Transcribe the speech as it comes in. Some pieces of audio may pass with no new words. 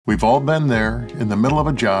We've all been there, in the middle of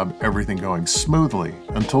a job, everything going smoothly,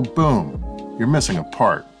 until boom, you're missing a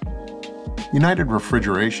part. United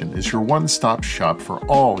Refrigeration is your one-stop shop for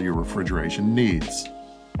all your refrigeration needs.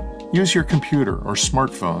 Use your computer or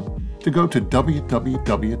smartphone to go to www.uri.com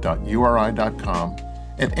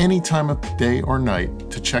at any time of day or night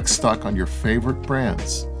to check stock on your favorite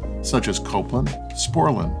brands, such as Copeland,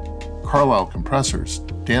 Sporlan, Carlisle Compressors,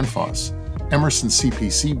 Danfoss, Emerson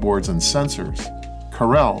CPC boards and sensors,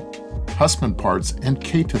 Carrel, Hussmann Parts, and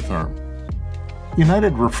K2Therm.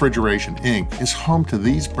 United Refrigeration Inc. is home to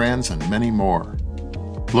these brands and many more.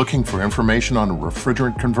 Looking for information on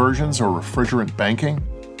refrigerant conversions or refrigerant banking?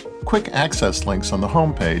 Quick access links on the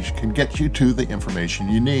homepage can get you to the information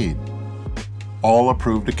you need. All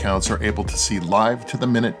approved accounts are able to see live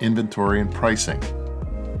to-the-minute inventory and pricing.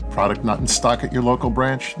 Product not in stock at your local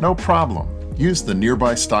branch? No problem. Use the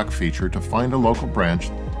Nearby Stock feature to find a local branch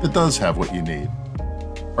that does have what you need.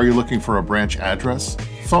 Are you looking for a branch address,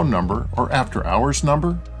 phone number, or after-hours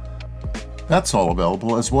number? That's all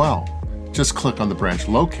available as well. Just click on the branch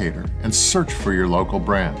locator and search for your local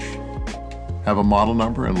branch. Have a model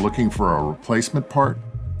number and looking for a replacement part?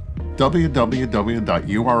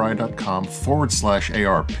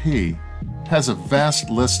 www.uri.com/ARP has a vast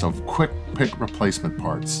list of quick pick replacement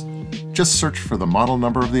parts. Just search for the model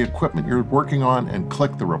number of the equipment you're working on and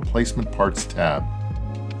click the Replacement Parts tab.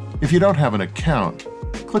 If you don't have an account,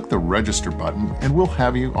 click the Register button and we'll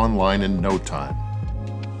have you online in no time.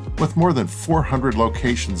 With more than 400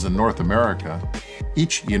 locations in North America,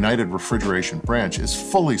 each United Refrigeration branch is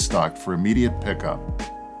fully stocked for immediate pickup.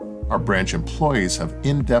 Our branch employees have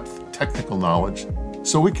in-depth technical knowledge,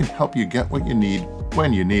 so we can help you get what you need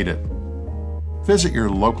when you need it. Visit your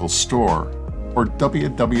local store or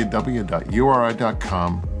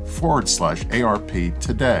www.uri.com/ARP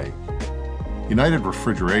today. United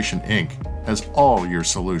Refrigeration Inc. has all your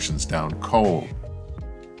solutions down cold.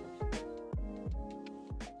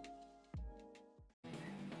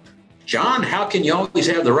 John, how can you always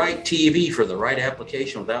have the right TV for the right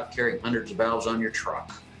application without carrying hundreds of valves on your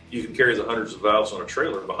truck? You can carry the hundreds of valves on a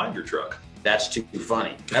trailer behind your truck. That's too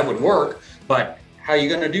funny. That would work, but how are you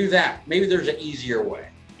going to do that? Maybe there's an easier way.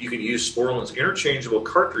 You can use Sporlan's interchangeable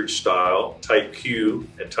cartridge style Type Q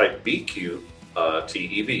and Type BQ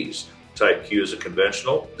TEVs. Type Q is a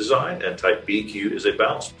conventional design and Type BQ is a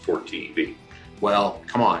balanced port TEV. Well,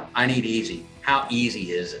 come on, I need easy. How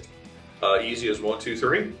easy is it? Easy as 1, 2,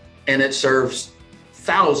 3. And it serves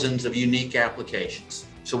thousands of unique applications.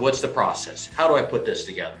 So what's the process? How do I put this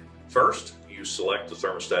together? First, you select the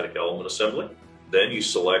thermostatic element assembly. Then you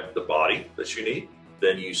select the body that you need.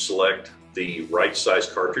 Then you select the right size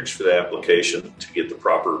cartridge for the application to get the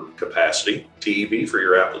proper capacity TEV for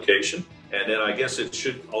your application. And then I guess it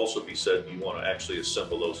should also be said you want to actually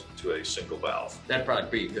assemble those into a single valve. That'd probably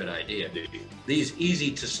be a good idea. Indeed. These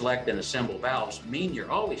easy to select and assemble valves mean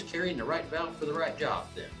you're always carrying the right valve for the right job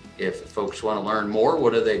then. If folks want to learn more,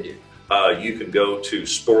 what do they do? You can go to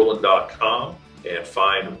sporlan.com and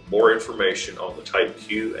find more information on the Type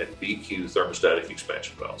Q and BQ thermostatic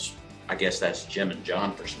expansion valves. I guess that's Jim and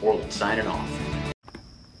John for Sporlan signing off.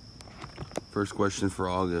 First question for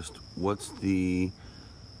August. What's the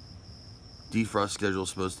defrost schedule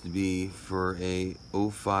supposed to be for a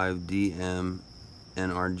 05DM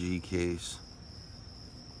NRG case?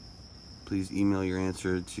 Please email your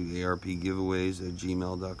answer to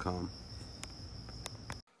arpgiveaways@gmail.com.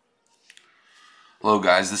 Hello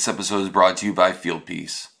guys, this episode is brought to you by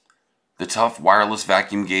Fieldpiece. The tough wireless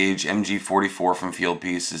vacuum gauge MG44 from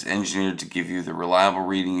Fieldpiece is engineered to give you the reliable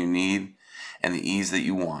reading you need and the ease that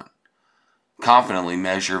you want. Confidently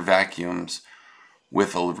measure vacuums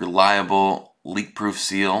with a reliable leak-proof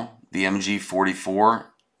seal. The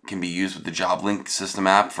MG44 can be used with the JobLink system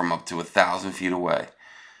app from up to 1,000 feet away.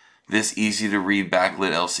 This easy-to-read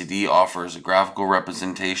backlit LCD offers a graphical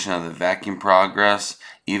representation of the vacuum progress,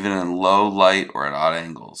 even in low light or at odd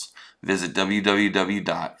angles. Visit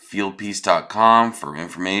www.fieldpiece.com for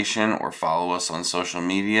information or follow us on social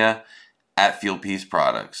media at Fieldpiece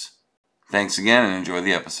Products. Thanks again and enjoy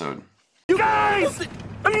the episode. You guys!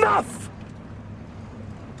 Enough!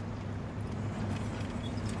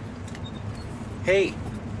 Hey,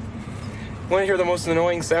 want to hear the most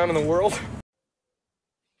annoying sound in the world?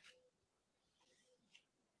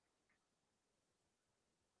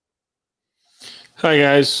 Hi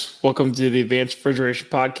guys, welcome to the Advanced Refrigeration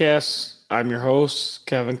Podcast. I'm your host,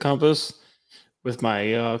 Kevin Compass, with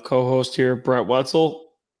my co-host here, Brett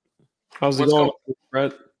Wetzel. How's it going,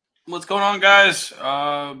 Brett? What's going on, guys?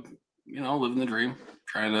 Living the dream,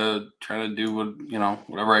 trying to do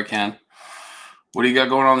whatever I can. What do you got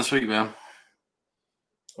going on this week, man?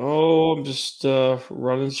 Oh, I'm just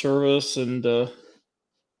running service and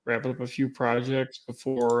wrapping up a few projects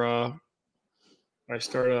before I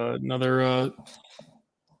start another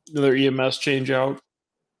EMS change out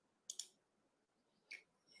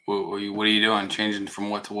What are you doing? Changing from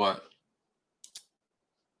what to what?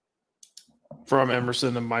 from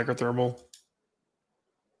Emerson and Microthermal.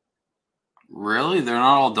 Really? They're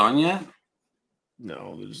not all done yet?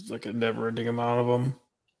 No, there's like a never-ending amount of them.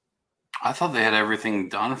 I thought they had everything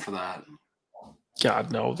done for that.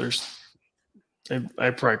 God, no.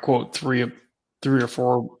 I probably quote three or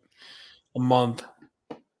four a month.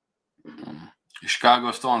 Is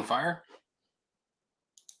Chicago still on fire?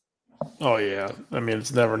 Oh yeah, I mean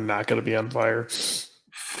it's never not going to be on fire.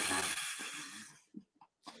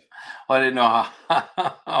 Well, I didn't know how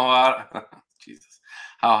hot. Jesus,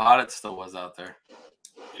 how hot it still was out there.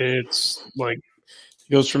 It's like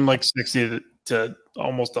it goes from like 60 to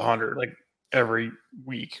almost 100 like every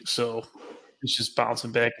week. So it's just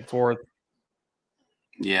bouncing back and forth.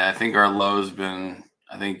 Yeah, I think our low's been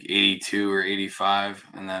 82 or 85,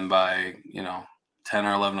 and then by 10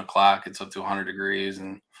 or 11 o'clock it's up to 100 degrees,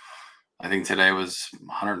 and I think today was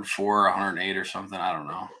 104 or 108 or something. I don't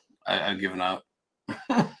know. I've given up.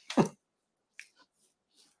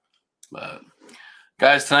 But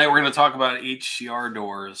guys, tonight we're going to talk about HCR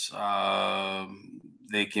doors.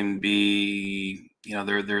 They can be,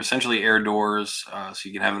 they're essentially air doors, so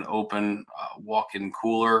you can have an open walk-in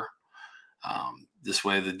cooler. This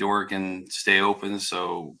way the door can stay open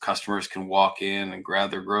so customers can walk in and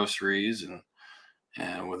grab their groceries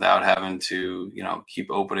and without having to,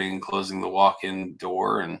 keep opening and closing the walk-in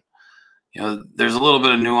door. And there's a little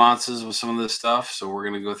bit of nuances with some of this stuff. So we're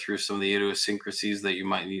going to go through some of the idiosyncrasies that you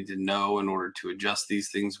might need to know in order to adjust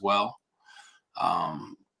these things well.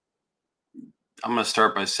 I'm going to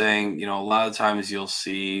start by saying, a lot of times you'll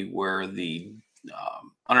see where the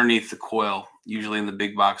underneath the coil, usually in the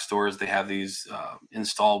big box stores, they have these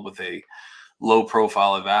installed with a low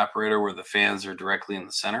profile evaporator where the fans are directly in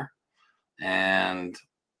the center. And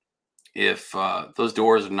if those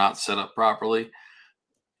doors are not set up properly,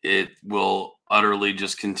 it will utterly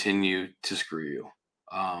just continue to screw you.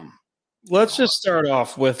 Let's just start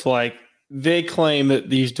off with they claim that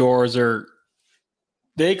these doors are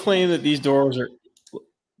 80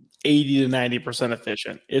 to 90%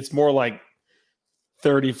 efficient. It's more like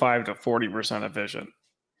 35 to 40% efficient.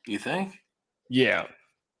 You think? Yeah.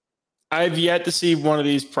 I've yet to see one of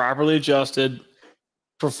these properly adjusted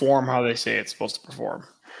perform how they say it's supposed to perform.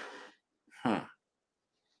 I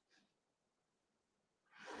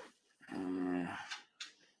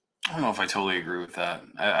don't know if I totally agree with that.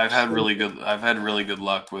 I've had really good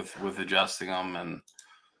luck with adjusting them, and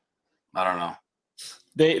I don't know.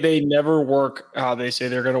 They never work how they say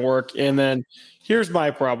they're going to work. And then here's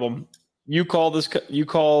my problem: you call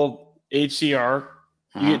HCR,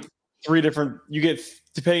 you get three different. You get,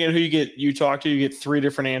 depending on who you talk to, you get three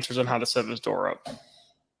different answers on how to set this door up.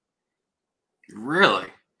 Really?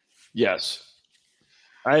 Yes.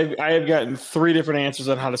 I have gotten three different answers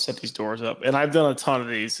on how to set these doors up, and I've done a ton of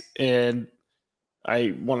these, and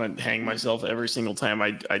I want to hang myself every single time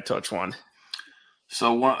I touch one.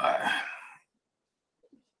 So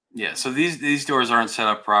so these doors aren't set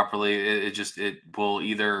up properly. It will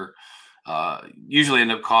either usually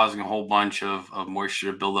end up causing a whole bunch of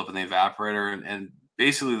moisture to build up in the evaporator, and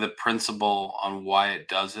basically the principle on why it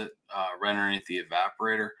does it right underneath the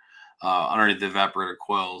evaporator. Underneath the evaporator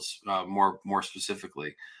coils, more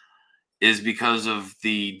specifically, is because of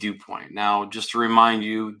the dew point. Now, just to remind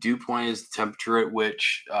you, dew point is the temperature at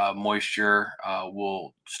which moisture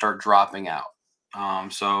will start dropping out.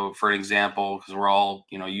 So, for an example, because we're all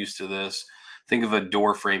used to this, think of a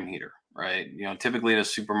door frame heater, right? Typically in a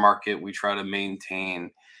supermarket, we try to maintain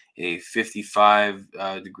a 55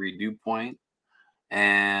 degree dew point.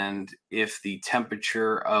 And if the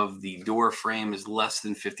temperature of the door frame is less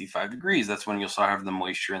than 55 degrees, that's when you'll start having the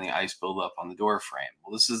moisture and the ice build up on the door frame.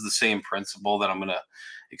 Well, this is the same principle that I'm going to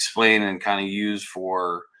explain and kind of use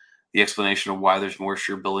for the explanation of why there's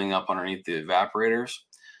moisture building up underneath the evaporators.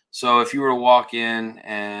 So if you were to walk in,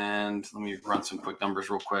 and let me run some quick numbers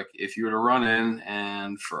real quick. If you were to run in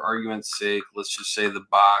and, for argument's sake, let's just say the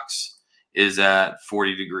box is at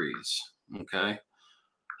 40 degrees. Okay.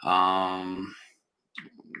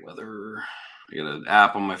 Weather. I got an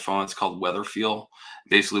app on my phone. It's called WeatherFeel.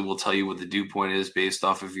 Basically, will tell you what the dew point is based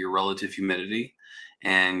off of your relative humidity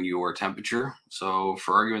and your temperature. So,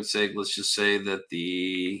 for argument's sake, let's just say that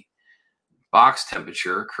the box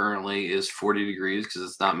temperature currently is 40 degrees because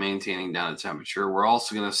it's not maintaining down a temperature. We're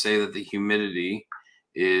also going to say that the humidity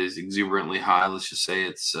is exuberantly high. Let's just say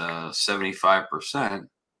it's 75%.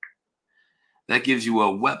 that gives you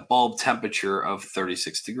a wet bulb temperature of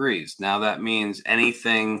 36 degrees. Now that means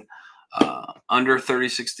anything under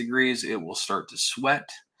 36 degrees, it will start to sweat.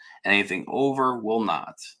 Anything over will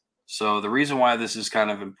not. So the reason why this is kind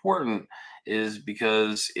of important is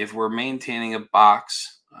because if we're maintaining a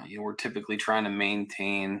box, we're typically trying to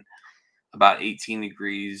maintain about 18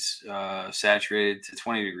 degrees saturated to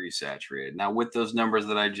 20 degrees saturated. Now, with those numbers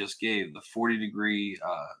that I just gave, the 40-degree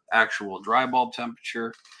actual dry bulb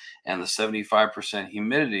temperature and the 75%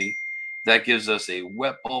 humidity, that gives us a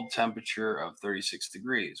wet bulb temperature of 36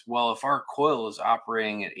 degrees. Well, if our coil is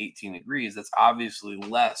operating at 18 degrees, that's obviously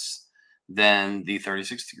less than the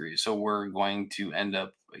 36 degrees. So we're going to end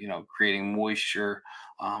up, creating moisture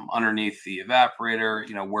underneath the evaporator,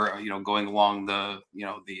 going along the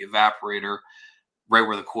evaporator right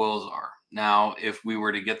where the coils are. Now, if we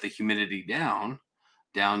were to get the humidity down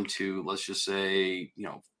to, let's just say,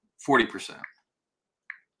 40%,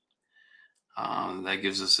 that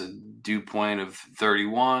gives us a dew point of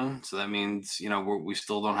 31. So that means, we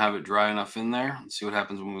still don't have it dry enough in there. Let's see what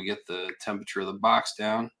happens when we get the temperature of the box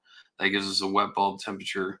down. That gives us a wet bulb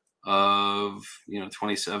temperature of,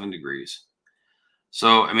 27 degrees.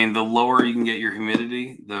 So, the lower you can get your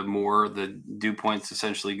humidity, the more the dew point's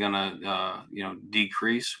essentially going to,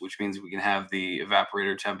 decrease, which means we can have the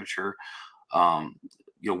evaporator temperature,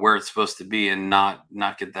 where it's supposed to be and not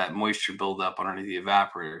get that moisture buildup underneath the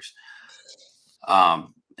evaporators.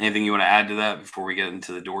 Anything you want to add to that before we get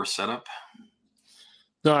into the door setup?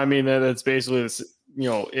 No, that's basically this,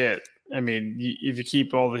 it. If you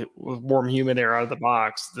keep all the warm, humid air out of the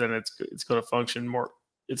box, then it's going to function more.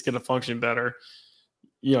 It's going to function better.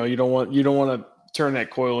 You don't want to turn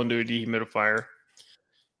that coil into a dehumidifier.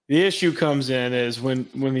 The issue comes in is when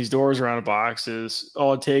these doors are on a box, is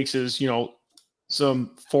all it takes is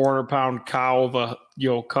some 400-pound cow of a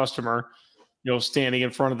customer standing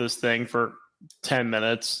in front of this thing for 10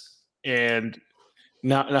 minutes, and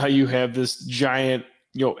now you have this giant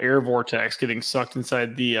air vortex getting sucked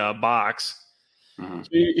inside the box. Mm-hmm. So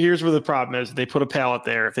here's where the problem is. They put a pallet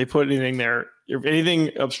there. If they put anything there, if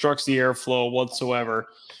anything obstructs the airflow whatsoever,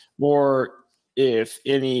 or if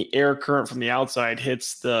any air current from the outside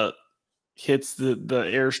hits the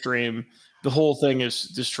airstream, the whole thing is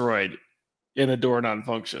destroyed and the door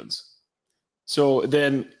non-functions. So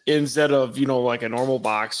then instead of, like a normal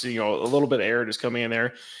box, a little bit of air just coming in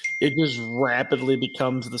there, it just rapidly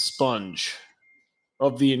becomes the sponge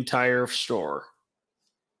of the entire store.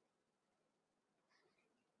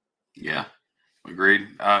 Yeah, agreed.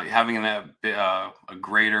 Having a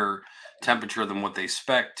greater temperature than what they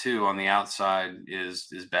spec too on the outside is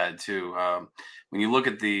bad too. When you look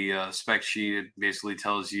at the spec sheet, it basically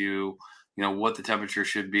tells you, what the temperature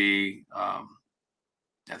should be.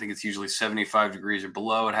 I think it's usually 75 degrees or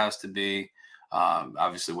below it has to be.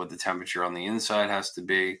 Obviously, what the temperature on the inside has to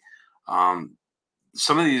be. Some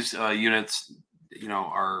of these units,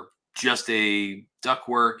 are just a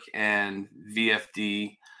ductwork and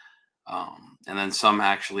VFD. And then some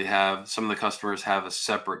of the customers have a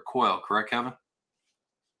separate coil, correct, Kevin?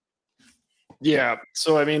 Yeah.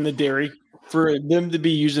 So, the dairy, for them to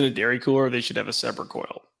be using a dairy cooler, they should have a separate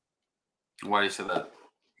coil. Why do you say that?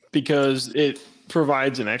 Because it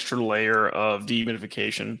provides an extra layer of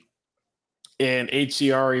dehumidification, and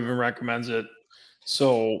HCR even recommends it.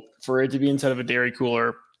 So for it to be inside of a dairy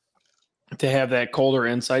cooler, to have that colder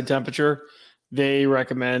inside temperature, they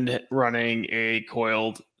recommend running a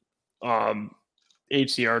coiled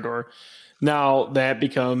HCR door. Now that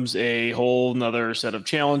becomes a whole nother set of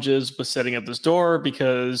challenges with setting up this door,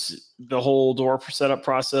 because the whole door setup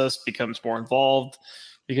process becomes more involved,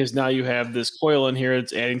 because now you have this coil in here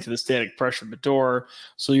that's adding to the static pressure of the door.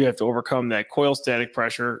 So you have to overcome that coil static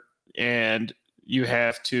pressure, and you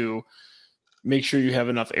have to make sure you have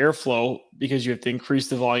enough airflow, because you have to increase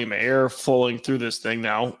the volume of air flowing through this thing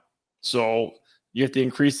now. So you have to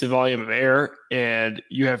increase the volume of air, and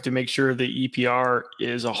you have to make sure the EPR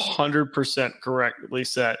is 100% correctly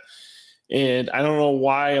set. And I don't know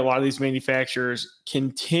why a lot of these manufacturers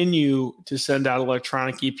continue to send out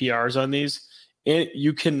electronic EPRs on these. And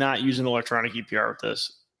you cannot use an electronic EPR with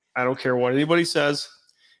this. I don't care what anybody says.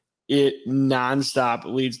 It nonstop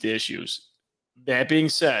leads to issues. That being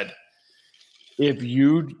said, if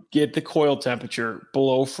you get the coil temperature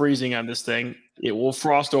below freezing on this thing, it will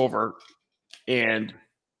frost over, and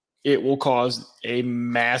it will cause a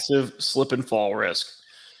massive slip and fall risk.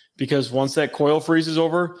 Because once that coil freezes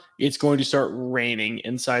over, it's going to start raining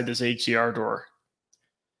inside this HCR door.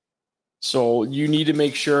 So you need to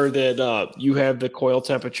make sure that you have the coil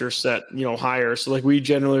temperature set, higher. So like we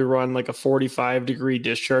generally run like a 45-degree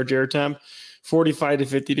discharge air temp, 45 to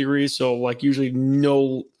 50 degrees. So like usually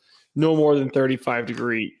no no more than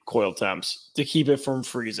 35-degree coil temps to keep it from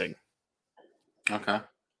freezing. Okay.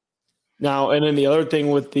 Now, and then the other thing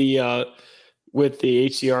with the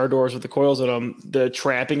HCR doors with the coils in them, the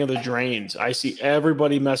trapping of the drains. I see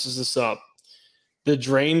everybody messes this up. The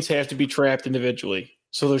drains have to be trapped individually.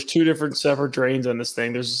 So there's two different separate drains on this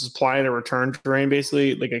thing. There's a supply and a return drain,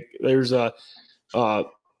 basically. There's a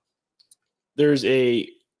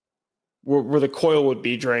where the coil would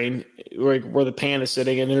be drained, like where the pan is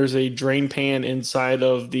sitting, and there's a drain pan inside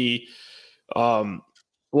of the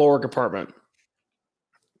blower compartment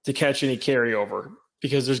to catch any carryover,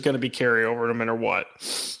 because there's going to be carryover no matter what,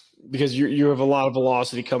 because you have a lot of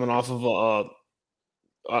velocity coming off of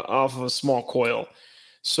a small coil.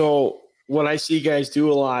 So what I see guys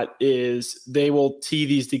do a lot is they will tee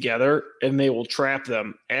these together and they will trap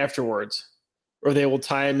them afterwards, or they will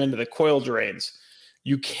tie them into the coil drains.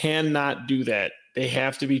 You cannot do that. They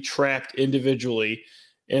have to be trapped individually,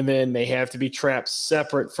 and then they have to be trapped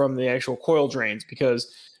separate from the actual coil drains,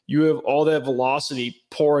 because you have all that velocity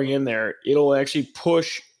pouring in there. It'll actually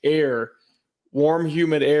push air, warm,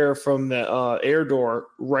 humid air from the air door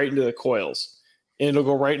right into the coils, and it'll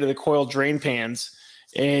go right into the coil drain pans,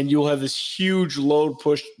 and you'll have this huge load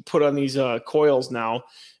put on these coils now,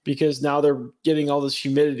 because now they're getting all this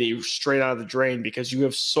humidity straight out of the drain, because you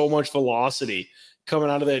have so much velocity coming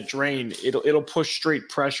out of that drain. It'll push straight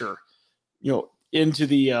pressure, into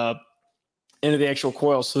the actual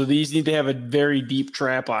coil. So these need to have a very deep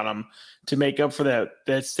trap on them to make up for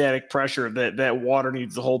that static pressure that water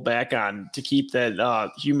needs to hold back on to keep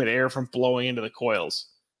that humid air from blowing into the coils.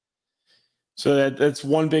 So that's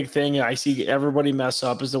one big thing I see everybody mess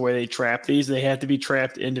up, is the way they trap these. They have to be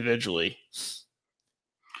trapped individually.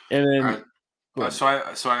 And then, so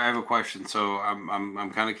I have a question. So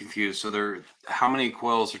I'm kind of confused. So how many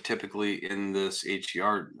coils are typically in this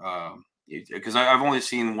HCR? Because I've only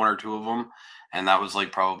seen one or two of them, and that was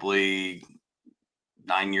like probably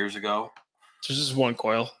 9 years ago. There's just one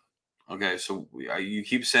coil. Okay, so you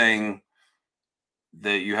keep saying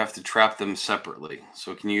that you have to trap them separately.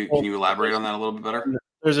 So can you elaborate on that a little bit better?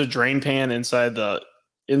 There's a drain pan inside the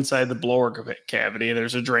blower cavity, and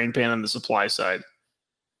there's a drain pan on the supply side.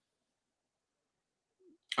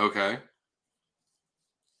 Okay.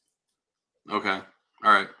 All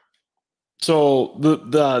right. So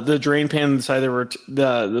the drain pan inside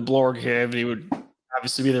the blower cavity would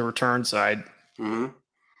obviously be the return side. Mm-hmm.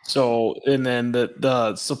 So, and then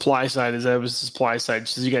the supply side is the supply side.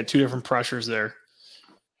 So you got two different pressures there.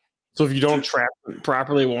 So if you don't trap it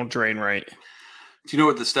properly, it won't drain right. Do you know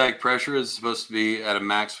what the static pressure is supposed to be at a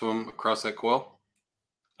maximum across that coil?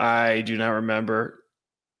 I do not remember.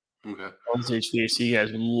 Okay. All these HVAC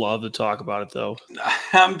guys would love to talk about it, though.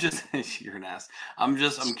 You're an ass. I'm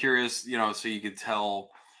curious, so you could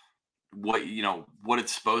tell what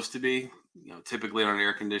it's supposed to be. Typically on an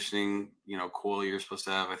air conditioning, coil, you're supposed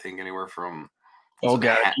to have, I think, anywhere from. Oh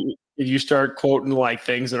God! If you start quoting like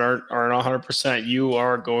things that aren't 100%, you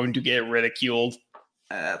are going to get ridiculed.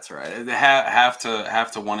 That's right. Half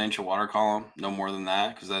to 1 inch of water column, no more than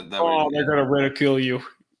that, because that. Oh, they're gonna ridicule you.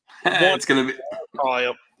 It's gonna be. Oh,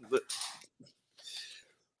 yep.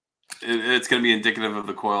 It's going to be indicative of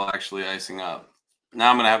the coil actually icing up. Now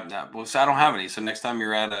I'm going to have that. Well, so I don't have any. So next time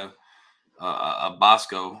you're at a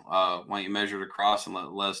Bosco, why don't you measure it across and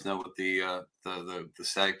let us know what the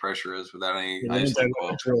static pressure is without any ice in the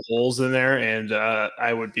coil. Drill holes in there, and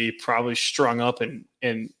I would be probably strung up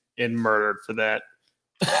and murdered for that.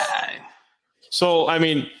 So I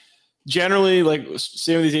mean, generally, like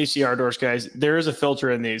same with these HCR doors, guys, there is a filter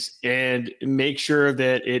in these, and make sure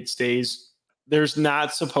that it stays. There's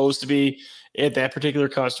not supposed to be at that particular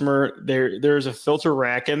customer. There's a filter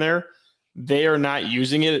rack in there. They are not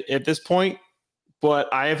using it at this point, but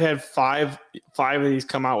I have had five of these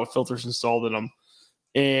come out with filters installed in them,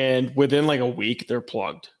 and within like a week they're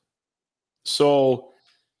plugged. So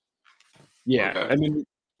yeah, okay. I mean,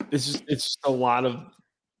 it's just a lot of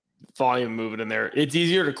volume moving in there. It's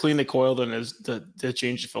easier to clean the coil than it is to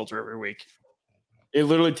change the filter every week. It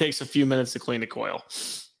literally takes a few minutes to clean the coil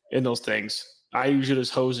in those things. I usually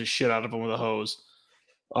just hose the shit out of them with a hose.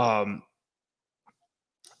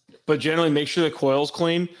 But generally make sure the coil's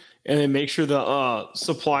clean, and then make sure the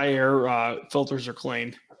supply air filters are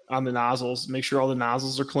clean on the nozzles. Make sure all the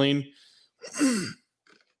nozzles are clean.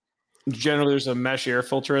 Generally there's a mesh air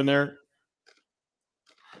filter in there.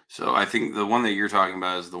 So I think the one that you're talking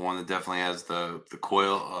about is the one that definitely has the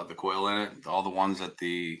coil in it. All the ones at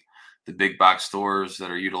the big box stores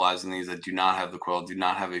that are utilizing these that do not have the coil do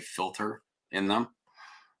not have a filter in them.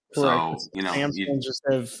 Correct.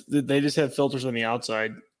 So they just have filters on the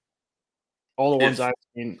outside. All the ones I've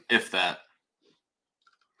seen. If that.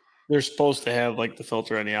 They're supposed to have like the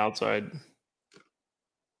filter on the outside.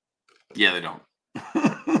 Yeah, they don't.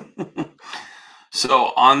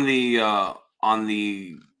 So on the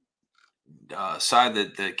side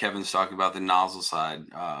that Kevin's talking about, the nozzle side,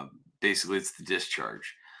 basically it's the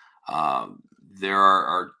discharge. There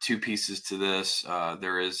are two pieces to this.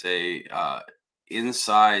 There is a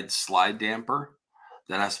inside slide damper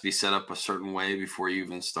that has to be set up a certain way before you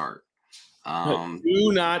even start.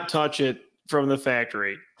 Do not touch it from the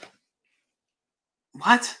factory.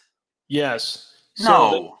 What? Yes.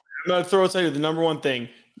 No. I'm going to throw it to you the number one thing.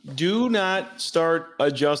 Do not start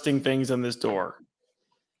adjusting things on this door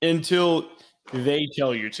until they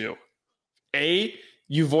tell you to.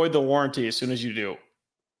 You void the warranty as soon as you do.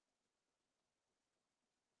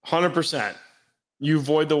 100%. You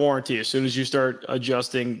void the warranty as soon as you start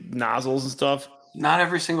adjusting nozzles and stuff. Not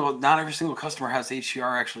every single customer has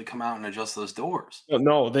HCR actually come out and adjust those doors.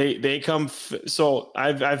 No, they come. So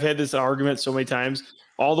I've had this argument so many times.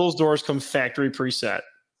 All those doors come factory preset.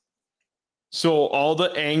 So all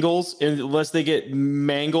the angles, unless they get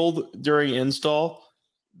mangled during install,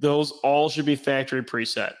 those all should be factory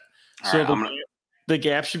preset. So the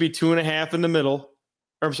gap should be 2.5 in the middle.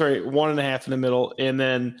 Or I'm sorry, 1.5 in the middle, and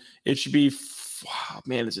then it should be. Is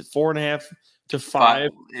it 4.5 to 5?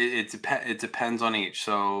 It depends on each.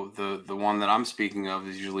 So the one that I'm speaking of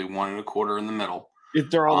is usually 1.25 in the middle.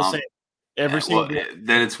 They're all the same. Every single.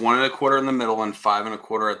 Then it's 1.25 in the middle and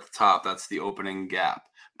 5.25 at the top. That's the opening gap.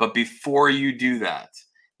 But before you do that,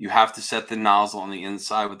 you have to set the nozzle on the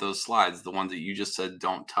inside with those slides, the ones that you just said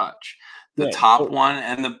don't touch. The top one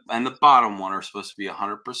and the bottom one are supposed to be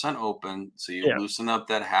 100% open, so you loosen up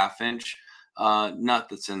that 1/2-inch nut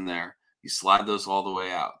that's in there. You slide those all the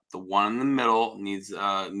way out. The one in the middle needs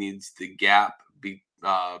the gap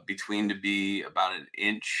between to be about 1.25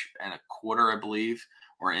 inches, I believe,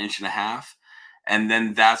 or 1.5 inches. And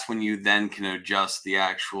then that's when you then can adjust the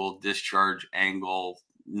actual discharge angle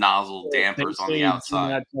nozzle dampers on the outside.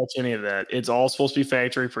 Do not touch any of that. It's all supposed to be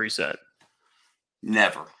factory preset.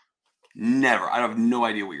 Never. I have no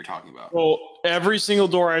idea what you're talking about. Well, every single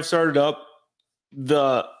door I've started up,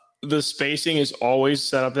 the spacing is always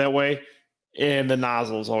set up that way, and the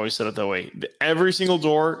nozzle is always set up that way. Every single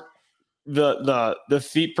door, the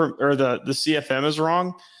feet or the CFM is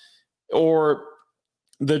wrong, or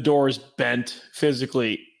the door is bent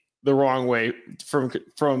physically the wrong way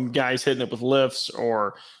from guys hitting it with lifts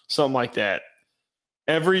or something like that.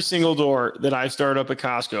 Every single door that I started up at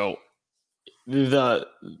Costco, the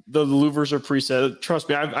louvers are preset. Trust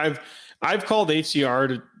me, I've called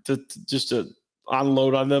HCR to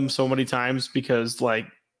unload on them so many times because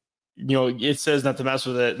it says not to mess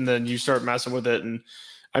with it, and then you start messing with it. And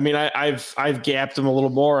I mean, I've gapped them a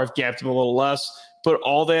little more, I've gapped them a little less, but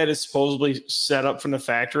all that is supposedly set up from the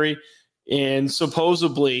factory, and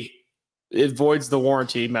supposedly it voids the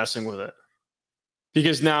warranty messing with it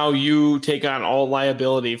because now you take on all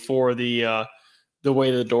liability for the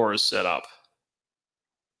way the door is set up.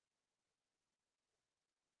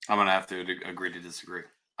 I'm gonna have to agree to disagree.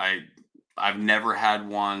 I've never had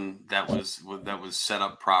one that was set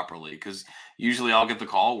up properly, because usually I'll get the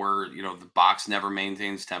call where the box never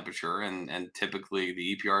maintains temperature, and typically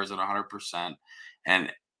the EPR is at 100%,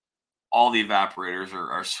 and all the evaporators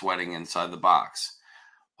are sweating inside the box.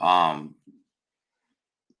 I've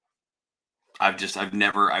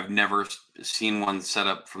never seen one set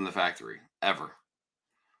up from the factory ever.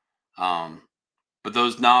 But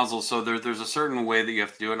those nozzles, so there's a certain way that you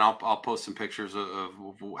have to do it, and I'll post some pictures of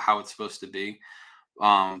how it's supposed to be.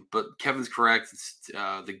 But Kevin's correct. It's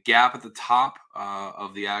the gap at the top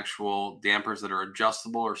of the actual dampers that are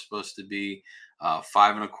adjustable are supposed to be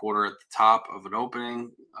 5.25 at the top of an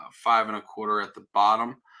opening, 5.25 at the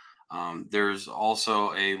bottom. There's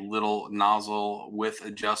also a little nozzle with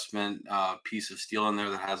adjustment piece of steel in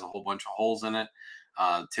there that has a whole bunch of holes in it.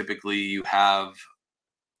 Typically, you have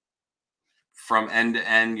from end to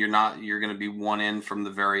end, you're going to be one in from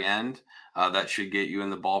the very end. That should get you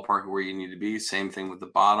in the ballpark where you need to be. Same thing with the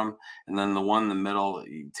bottom. And then the one in the middle,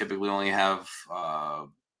 you typically only have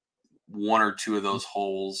 1 or 2 of those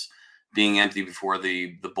holes being empty before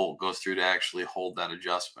the bolt goes through to actually hold that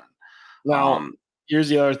adjustment. Now, here's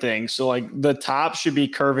the other thing. So the top should be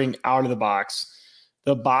curving out of the box.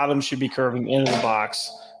 The bottom should be curving into the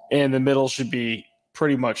box, and the middle should be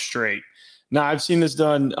pretty much straight. Now, I've seen this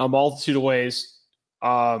done a multitude of ways.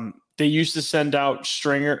 They used to send out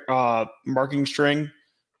marking string.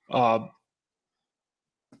 What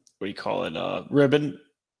do you call it? Ribbon.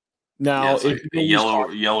 Now, yeah, it's a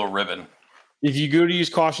yellow ribbon. If you go to use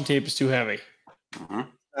caution tape, it's too heavy. Mm-hmm. Not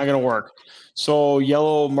going to work. So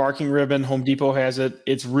yellow marking ribbon, Home Depot has it.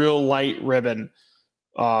 It's real light ribbon.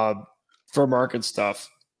 for market stuff.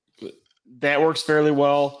 That works fairly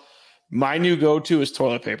well. My new go-to is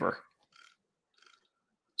toilet paper.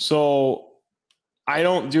 So I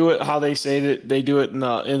don't do it how they say that they do it in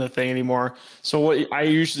the thing anymore. So what I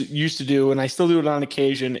used to do, and I still do it on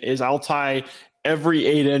occasion, is I'll tie every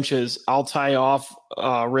 8 inches. I'll tie off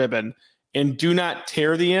ribbon, and do not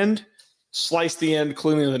tear the end. Slice the end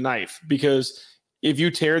cleanly with a knife, because if you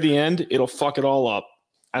tear the end, it'll fuck it all up.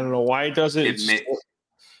 I don't know why it does it.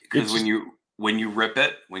 Because when you rip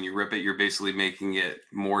it, you're basically making it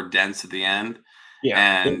more dense at the end.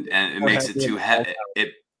 Yeah, and it makes it too heavy.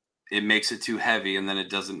 It makes it too heavy, and then it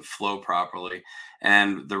doesn't flow properly.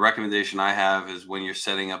 And the recommendation I have is, when you're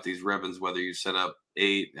setting up these ribbons, whether you set up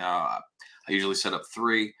 8, I usually set up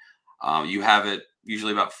 3. You have it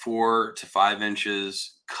usually about 4 to 5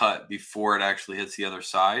 inches cut before it actually hits the other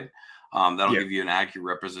side. That'll give you an accurate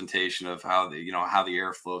representation of how the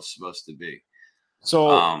airflow is supposed to be.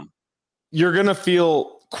 So you're gonna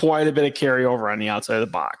feel quite a bit of carryover on the outside of the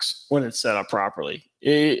box when it's set up properly.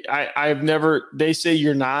 I've never. They say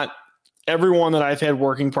you're not. Everyone that I've had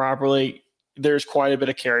working properly, there's quite a bit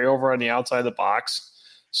of carryover on the outside of the box.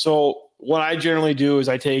 So what I generally do is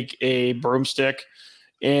I take a broomstick,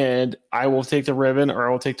 and I will take the ribbon, or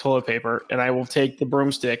I will take toilet paper, and I will take the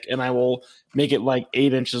broomstick, and I will make it like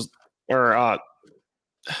 8 inches, or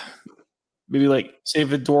maybe, like, say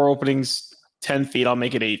if the door opening's 10 feet, I'll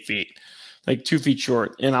make it 8 feet, like 2 feet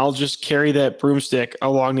short. And I'll just carry that broomstick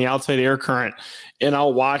along the outside air current, and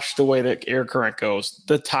I'll watch the way the air current goes.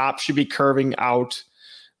 The top should be curving out.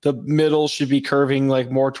 The middle should be curving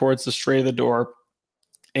like more towards the straight of the door.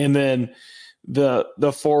 And then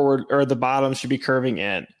the forward, or the bottom, should be curving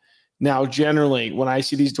in. Now, generally, when I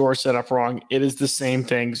see these doors set up wrong, it is the same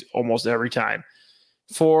things almost every time.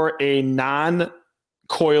 For a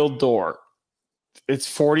non-coiled door, it's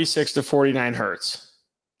 46 to 49 hertz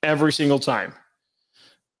every single time.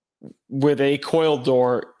 With a coiled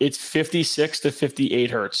door, it's 56 to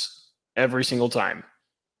 58 hertz every single time.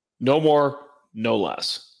 No more, no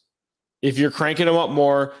less. If you're cranking them up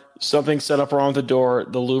more, something's set up wrong with the door,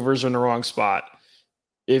 the louvers are in the wrong spot.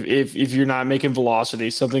 If you're not making velocity,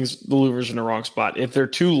 the louvers in the wrong spot. If they're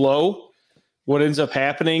too low, what ends up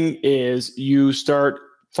happening is you start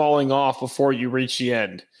falling off before you reach the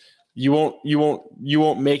end. You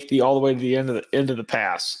won't make the all the way to the end of the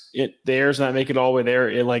pass. The air's not making it all the way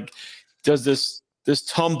there. It like does this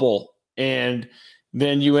tumble, and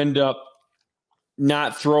then you end up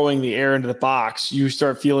not throwing the air into the box. You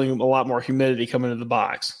start feeling a lot more humidity coming into the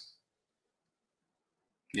box.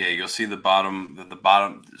 Yeah, you'll see the bottom,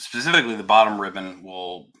 specifically the bottom ribbon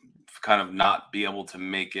will kind of not be able to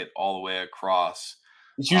make it all the way across.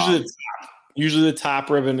 It's usually the top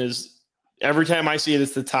ribbon is. Every time I see it,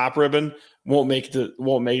 it's the top ribbon won't make it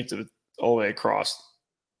all the way across.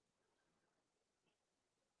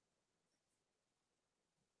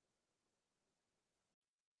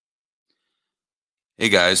 Hey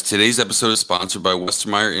guys, today's episode is sponsored by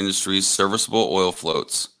Westermeyer Industries Serviceable Oil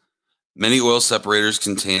Floats. Many oil separators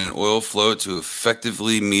contain an oil float to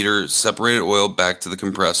effectively meter separated oil back to the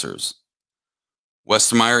compressors.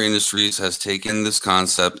 Westermeyer Industries has taken this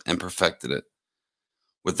concept and perfected it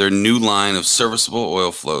with their new line of serviceable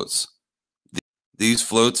oil floats. These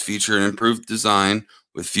floats feature an improved design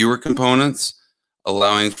with fewer components,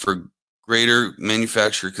 allowing for greater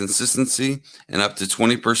manufacturer consistency and up to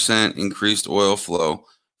 20% increased oil flow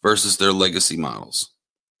versus their legacy models.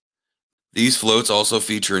 These floats also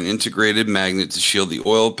feature an integrated magnet to shield the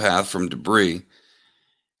oil path from debris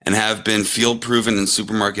and have been field proven in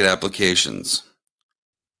supermarket applications.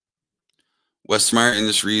 Westermeyer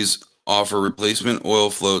Industries offer replacement oil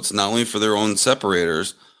floats not only for their own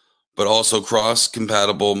separators, but also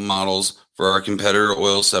cross-compatible models for our competitor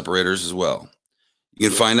oil separators as well. You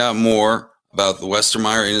can find out more about the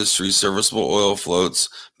Westermeyer Industries serviceable oil floats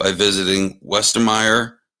by visiting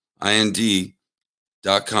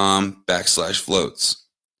westermeyerind.com/floats.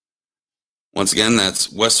 Once again, that's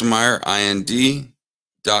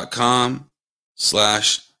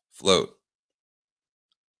westermeyerind.com/float.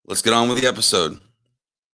 Let's get on with the episode.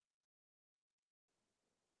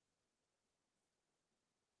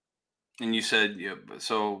 And you said, yeah,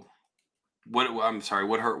 so what? I'm sorry.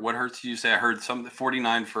 What hertz did you say? I heard something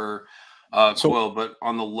 49 for coil, but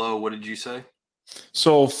on the low, what did you say?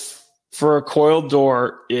 So for a coiled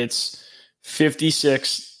door, it's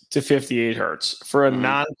 56 to 58 hertz. For a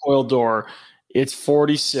non-coiled door, it's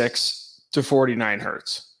 46 to 49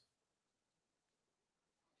 hertz.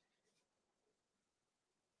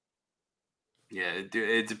 Yeah,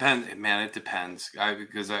 it depends, man. It depends.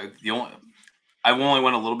 I only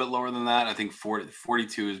went a little bit lower than that. I think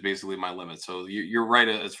 42 is basically my limit. So you're right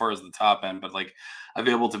as far as the top end, but like I've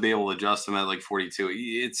been able to adjust them at like 42.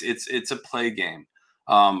 It's a play game.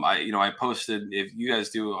 I posted, if you guys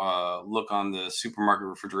do look on the Supermarket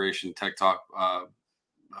Refrigeration Tech Talk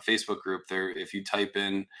Facebook group there, if you type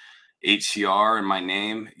in HCR and my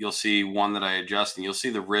name, you'll see one that I adjust, and you'll see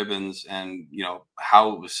the ribbons and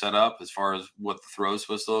how it was set up as far as what the throw is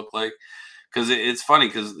supposed to look like. Because it's funny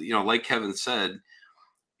because like Kevin said,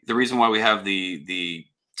 the reason why we have the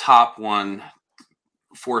top one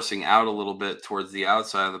forcing out a little bit towards the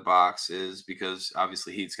outside of the box is because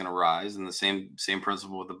obviously heat's going to rise, and the same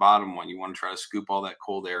principle with the bottom one. You want to try to scoop all that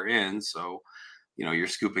cold air in, so you're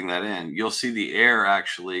scooping that in. You'll see the air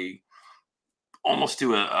actually almost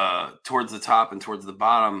do a towards the top and towards the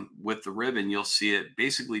bottom with the ribbon. You'll see it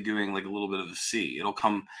basically doing like a little bit of a C. It'll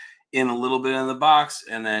come in a little bit in the box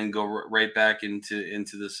and then go right back into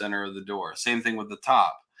the center of the door. Same thing with the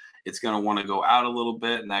top. It's going to want to go out a little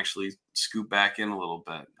bit and actually scoop back in a little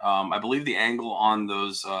bit. I believe the angle on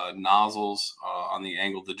those nozzles on the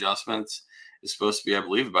angled adjustments is supposed to be, I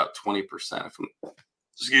believe, about 20%.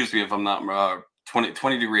 If I'm not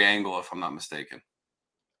 20 degree angle, if I'm not mistaken.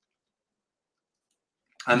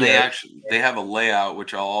 And they have a layout,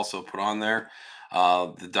 which I'll also put on there.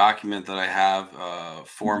 The document that I have,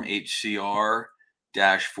 Form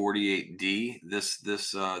HCR-48D.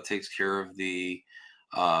 This takes care of the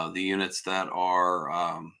units that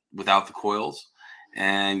are without the coils,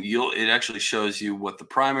 and it actually shows you what the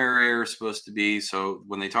primary air is supposed to be. So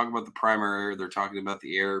when they talk about the primary air, they're talking about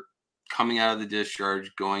the air coming out of the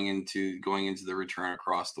discharge, going into the return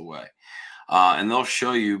across the way, and they'll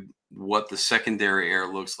show you what the secondary air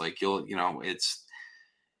looks like.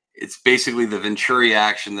 It's basically the Venturi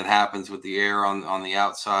action that happens with the air on the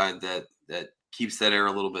outside that keeps that air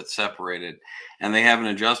a little bit separated. And they have an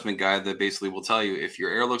adjustment guide that basically will tell you if your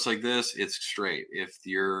air looks like this, it's straight. If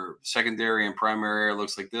your secondary and primary air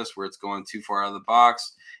looks like this, where it's going too far out of the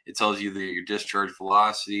box, it tells you that your discharge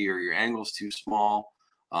velocity or your angle is too small.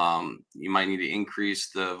 You might need to increase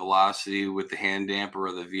the velocity with the hand damper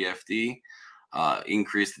or the VFD,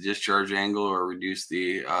 increase the discharge angle or reduce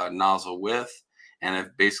the nozzle width. And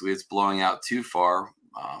if basically it's blowing out too far,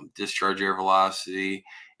 discharge air velocity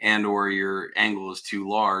and or your angle is too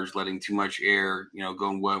large, letting too much air,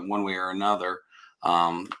 going one way or another.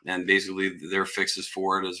 And basically their fixes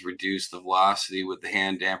for it is reduce the velocity with the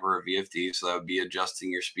hand damper or VFD. So that would be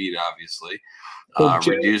adjusting your speed, obviously.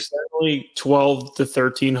 Reduce 12 to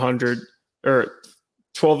 1300 or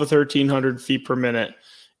 12 to 1300 feet per minute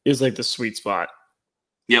is like the sweet spot.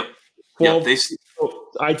 Yep. 12,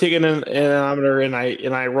 I take an anemometer and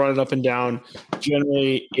I run it up and down,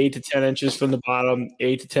 generally 8 to 10 inches from the bottom,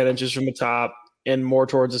 8 to 10 inches from the top, and more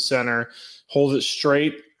towards the center. Hold it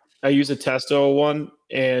straight. I use a Testo one,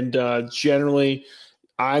 and generally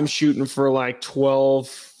I'm shooting for like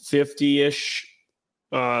 1250-ish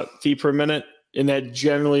feet per minute, and that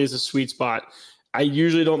generally is a sweet spot. I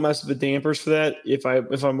usually don't mess with the dampers for that. If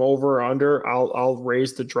I'm over or under, I'll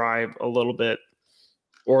raise the drive a little bit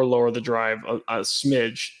or lower the drive a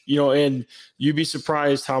smidge, and you'd be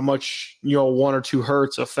surprised how much, 1 or 2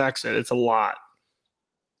 hertz affects it. It's a lot.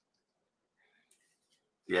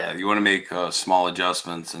 Yeah. You want to make small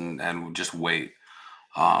adjustments and just wait.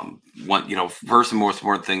 First and most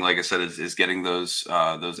important thing, like I said, is getting those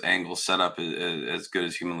angles set up as good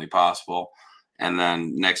as humanly possible. And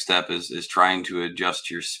then next step is trying to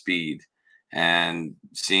adjust your speed and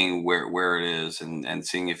seeing where it is and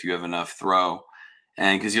seeing if you have enough throw.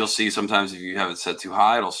 And because you'll see sometimes if you have it set too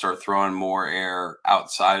high, it'll start throwing more air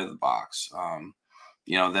outside of the box.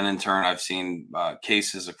 Then in turn, I've seen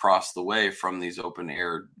cases across the way from these open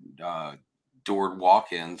air doored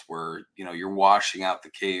walk-ins where, you're washing out the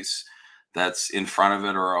case that's in front of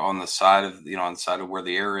it or on the side of, on the side of where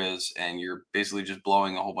the air is. And you're basically just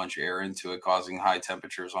blowing a whole bunch of air into it, causing high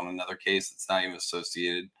temperatures on another case that's not even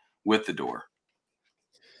associated with the door.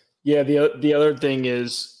 Yeah. The other thing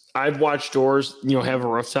is, I've watched doors, have a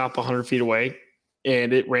rooftop 100 feet away,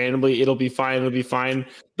 and it'll be fine.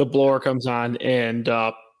 The blower comes on, and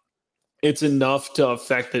it's enough to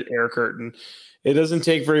affect the air curtain. It doesn't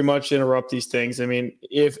take very much to interrupt these things. I mean,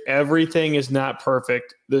 if everything is not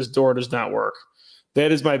perfect, this door does not work.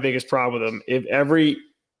 That is my biggest problem with them.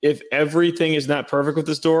 If everything is not perfect with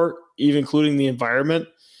this door, even including the environment,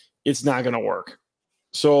 it's not going to work.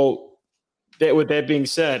 So with that being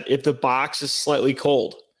said, if the box is slightly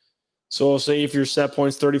cold, so say if your set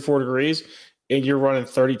point's 34 degrees and you're running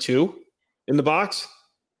 32 in the box,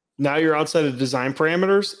 now you're outside of design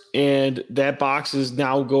parameters, and that box is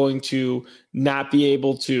now going to not be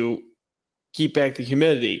able to keep back the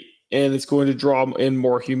humidity. and it's going to draw in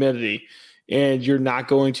more humidity, and you're not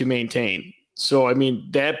going to maintain. So, I mean,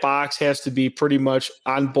 that box has to be pretty much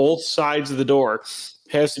on both sides of the door,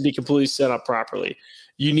 has to be completely set up properly.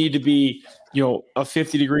 You need to be, a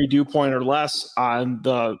 50-degree dew point or less on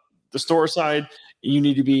the store side. You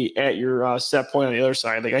need to be at your set point on the other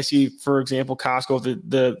side. Like I see, for example, Costco,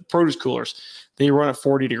 the produce coolers, they run at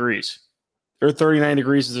 40 degrees or 39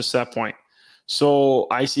 degrees is a set point. So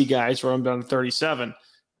I see guys run them down to 37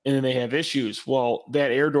 and then they have issues. Well,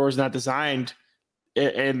 that air door is not designed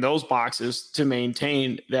in those boxes to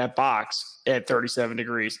maintain that box at 37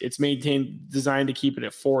 degrees. It's designed to keep it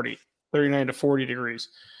at 39 to 40 degrees.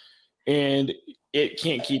 And it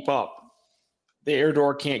can't keep up. The air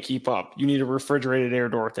door can't keep up. You need a refrigerated air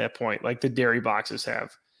door at that point, like the dairy boxes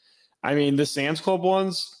have. I mean, the Sam's Club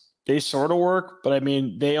ones, they sort of work, but I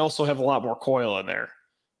mean, they also have a lot more coil in there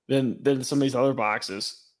than some of these other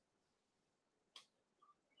boxes.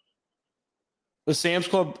 The Sam's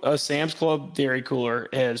Club dairy cooler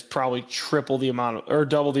has probably triple the amount or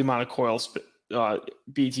double the amount of coil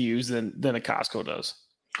BTUs than a Costco does.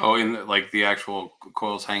 Oh, and like the actual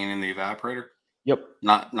coils hanging in the evaporator? Yep.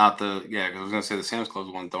 Not the because I was gonna say the Sam's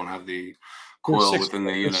Club one don't have the coil within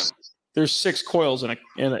the unit. There's 6 coils in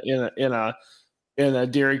a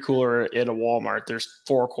dairy cooler at a Walmart. There's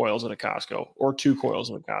 4 coils in a Costco or 2 coils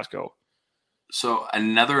in a Costco. So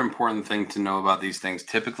another important thing to know about these things,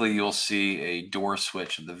 typically you'll see a door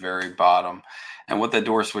switch at the very bottom. And what that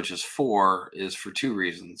door switch is for 2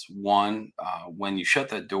 reasons. One, when you shut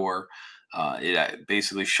that door, it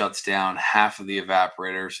basically shuts down half of the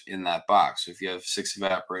evaporators in that box. So if you have 6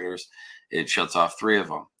 evaporators, it shuts off 3 of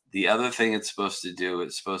them. The other thing it's supposed to do,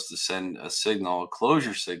 it's supposed to send a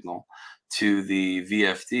closure signal to the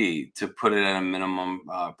VFD to put it at a minimum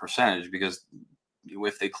percentage, because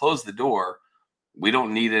if they close the door, we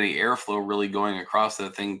don't need any airflow really going across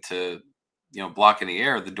that thing to, block any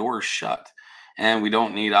air. The door is shut, and we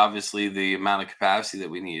don't need obviously the amount of capacity that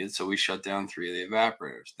we needed. So we shut down 3 of the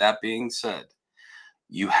evaporators. That being said,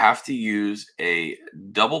 you have to use a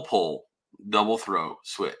double pull, double throw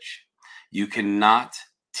switch. You cannot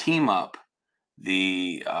team up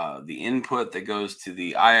the input that goes to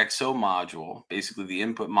the IXO module, basically the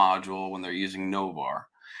input module when they're using Novar.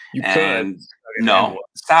 You could. No,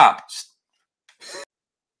 stop.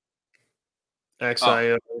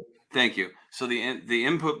 XIO. Thank you. So the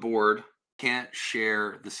input board can't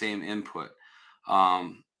share the same input.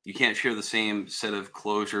 You can't share the same set of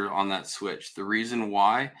closure on that switch. The reason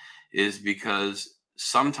why is because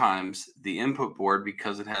sometimes the input board,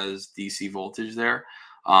 because it has DC voltage there,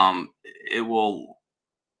 it will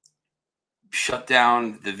shut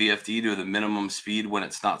down the VFD to the minimum speed when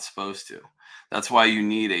it's not supposed to. That's why you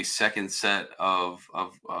need a second set of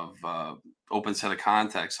open set of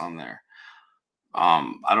contacts on there.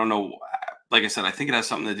 I don't know. Like I said, I think it has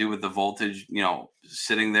something to do with the voltage,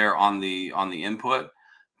 sitting there on the input.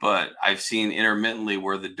 But I've seen intermittently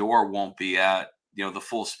where the door won't be at, the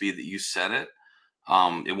full speed that you set it.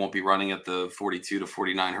 It won't be running at the 42 to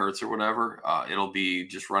 49 hertz or whatever. It'll be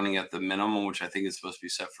just running at the minimum, which I think is supposed to be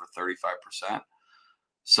set for 35%.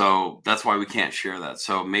 So that's why we can't share that.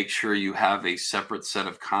 So make sure you have a separate set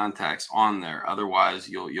of contacts on there. Otherwise,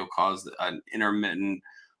 you'll cause an intermittent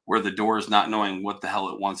where the door is not knowing what the hell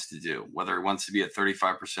it wants to do, whether it wants to be at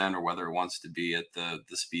 35% or whether it wants to be at the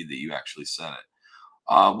speed that you actually set it.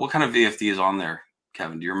 What kind of VFD is on there,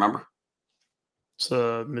 Kevin? Do you remember? It's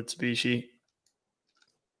a Mitsubishi.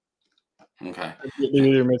 Okay.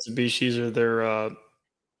 Either Mitsubishis or they're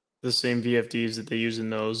the same VFDs that they use in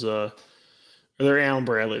those. Or they're Allen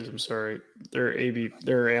Bradleys. I'm sorry,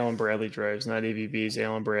 they're Allen Bradley drives, not ABBs.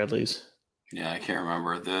 Allen Bradleys. Yeah, I can't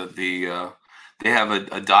remember they have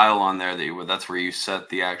a dial on there that's where you set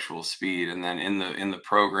the actual speed, and then in the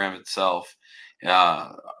program itself,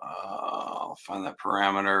 I'll find that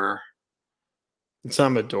parameter. It's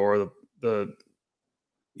on the door.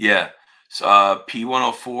 Yeah. So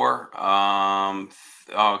P104.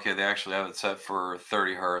 Okay, they actually have it set for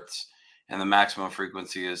 30 hertz, and the maximum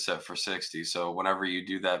frequency is set for 60. So whenever you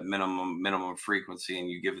do that minimum frequency and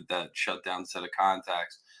you give it that shutdown set of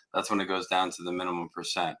contacts, that's when it goes down to the minimum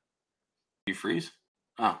percent. You freeze?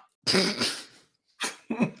 Oh.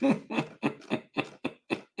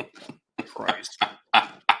 Christ.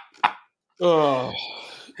 Oh.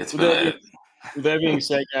 It's bad. With that being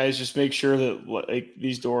said, guys, just make sure that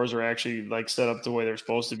these doors are actually set up the way they're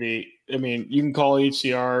supposed to be. I mean, you can call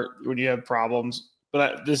HCR when you have problems,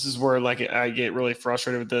 but this is where I get really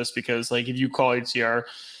frustrated with this, because if you call HCR,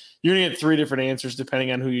 you're gonna get 3 different answers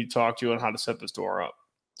depending on who you talk to and how to set this door up.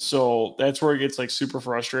 So that's where it gets super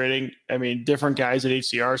frustrating. I mean, different guys at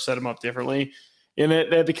HCR set them up differently, and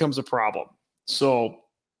that becomes a problem. So,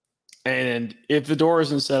 and if the door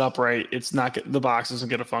isn't set up right, the box isn't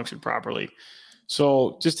going to function properly.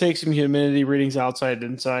 So just take some humidity readings outside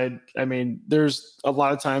and inside. I mean, there's a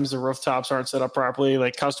lot of times the rooftops aren't set up properly.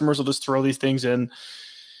 Like customers will just throw these things in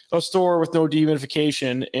a store with no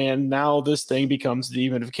dehumidification, and now this thing becomes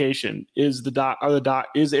dehumidification. Is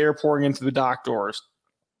air pouring into the dock doors?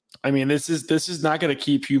 I mean, this is not going to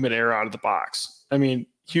keep humid air out of the box. I mean,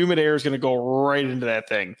 humid air is going to go right into that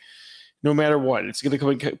thing. No matter what, it's going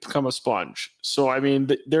to become a sponge. So, I mean,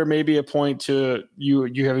 there may be a point to you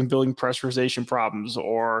having building pressurization problems,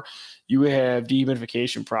 or you have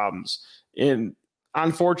dehumidification problems. And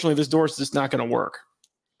unfortunately, this door is just not going to work.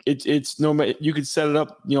 It's no matter, you can set it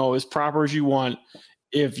up, as proper as you want.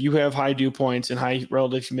 If you have high dew points and high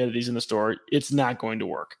relative humidities in the store, it's not going to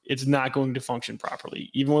work. It's not going to function properly.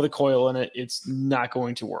 Even with a coil in it, it's not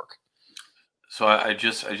going to work. So I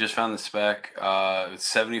just found the spec.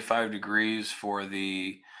 75 degrees for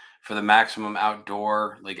the maximum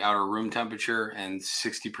outdoor, like outer room temperature, and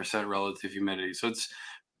 60% relative humidity. So it's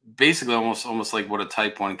basically almost like what a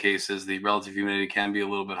Type 1 case is. The relative humidity can be a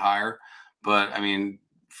little bit higher, but I mean,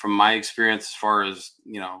 from my experience, as far as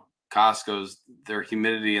Costco's, their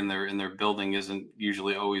humidity in their building isn't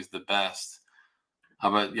usually always the best.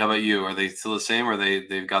 How about you? Are they still the same, or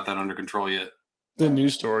they've got that under control yet? The new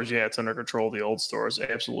stores, yeah, it's under control. The old stores,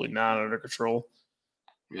 absolutely not under control.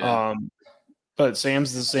 Yeah. But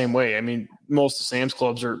Sam's the same way. I mean, most of Sam's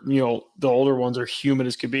clubs are, the older ones are humid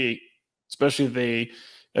as could be, especially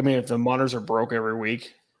if the mutters are broke every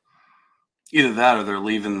week. Either that, or they're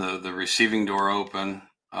leaving the receiving door open,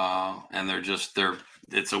 and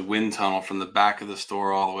it's a wind tunnel from the back of the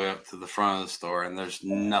store all the way up to the front of the store, and there's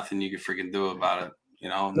nothing you can freaking do about it.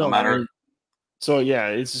 No matter. So yeah,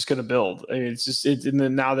 it's just going to build. I mean, and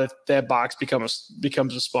then now that box becomes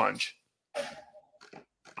a sponge.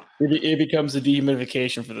 It becomes a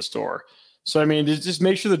dehumidification for the store. So I mean, just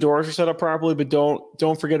make sure the doors are set up properly, but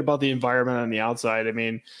don't forget about the environment on the outside. I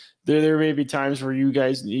mean, there may be times where you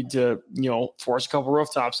guys need to force a couple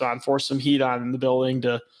rooftops on, force some heat on in the building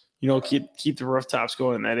to keep the rooftops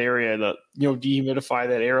going in that area, to dehumidify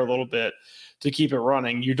that air a little bit to keep it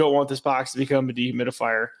running. You don't want this box to become a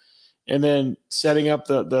dehumidifier. And then setting up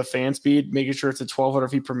the fan speed, making sure it's at 1,200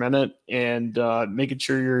 feet per minute, and making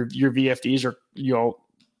sure your VFDs are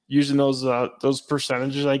using those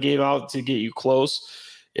percentages I gave out to get you close,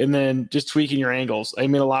 and then just tweaking your angles. I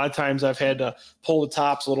mean, a lot of times I've had to pull the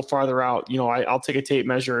tops a little farther out. I'll take a tape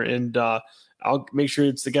measure and I'll make sure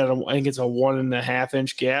I think it's a 1.5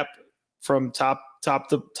 inch gap from top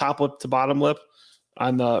lip to bottom lip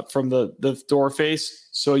from the door face.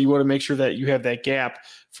 So you want to make sure that you have that gap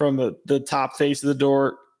from the top face of the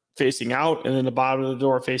door facing out, and then the bottom of the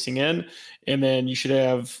door facing in, and then you should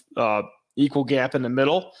have equal gap in the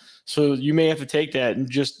middle. So you may have to take that and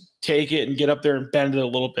just take it and get up there and bend it a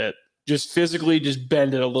little bit. Just physically just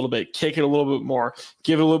bend it a little bit, kick it a little bit more,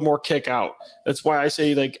 give it a little more kick out. That's why I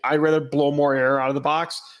say, I'd rather blow more air out of the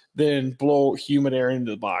box than blow humid air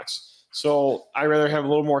into the box. So I'd rather have a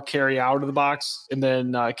little more carry out of the box and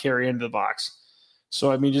then carry into the box. So,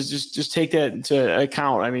 I mean, just take that into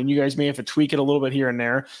account. I mean, you guys may have to tweak it a little bit here and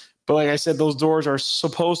there. But like I said, those doors are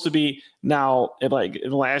supposed to be now, in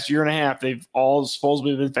the last year and a half, they've all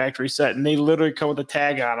supposedly been factory set. And they literally come with a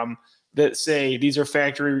tag on them that say these are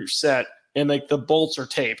factory set, and the bolts are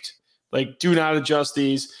taped. Do not adjust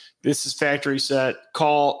these. This is factory set.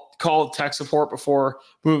 Call tech support before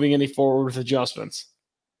moving any forward with adjustments.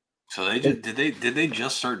 So did they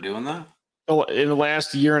just start doing that? In the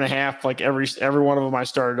last year and a half, every one of them I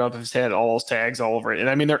started up has had all those tags all over it. And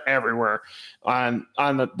I mean, they're everywhere on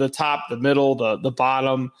the top, the middle, the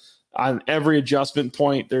bottom, on every adjustment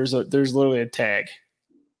point. There's literally a tag.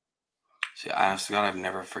 See, honest to God, I've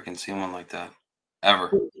never freaking seen one like that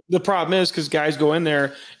ever. The problem is because guys go in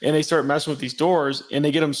there and they start messing with these doors and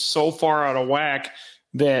they get them so far out of whack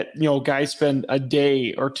that, guys spend a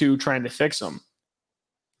day or two trying to fix them.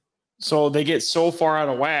 So they get so far out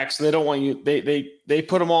of whack, so they don't want you. They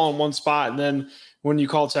put them all in one spot, and then when you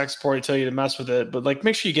call tech support, they tell you to mess with it. But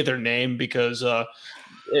make sure you get their name, because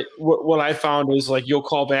what I found is you'll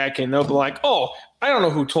call back and they'll be like, "Oh, I don't know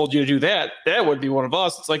who told you to do that. That would be one of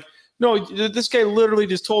us." It's like, no, this guy literally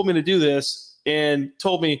just told me to do this and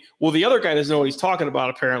told me, well, the other guy doesn't know what he's talking about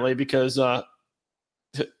apparently, because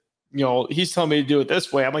he's telling me to do it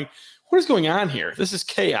this way. I'm like, what is going on here? This is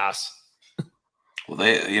chaos. Well,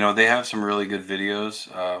 they have some really good videos.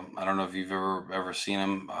 I don't know if you've ever seen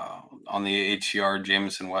them on the HCR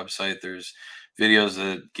Jameson website. There's videos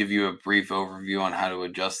that give you a brief overview on how to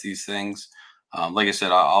adjust these things. Like I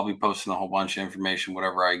said, I'll be posting a whole bunch of information,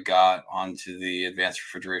 whatever I got, onto the Advanced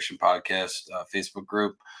Refrigeration Podcast Facebook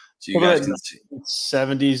group, so you What about guys that can see.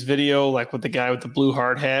 70s video, like with the guy with the blue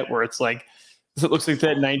hard hat, where it's like, it looks like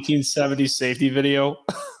that 1970s safety video.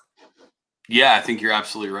 Yeah, I think you're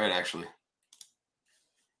absolutely right. Actually,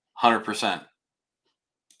 100%,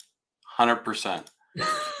 100%.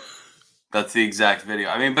 That's the exact video.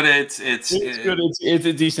 I mean, but it's good. It's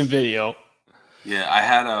a decent video. Yeah, I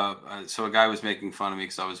had a guy was making fun of me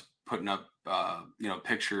because I was putting up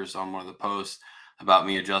pictures on one of the posts about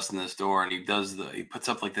me adjusting this door, and he puts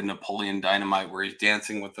up like the Napoleon Dynamite where he's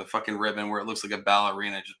dancing with the fucking ribbon where it looks like a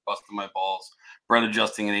ballerina just busting my balls. Brett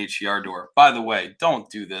adjusting an HCR door. By the way, don't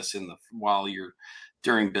do this while you're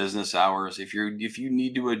during business hours. If you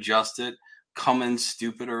need to adjust it, come in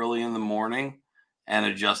stupid early in the morning and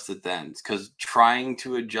adjust it then, because trying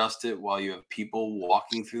to adjust it while you have people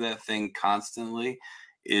walking through that thing constantly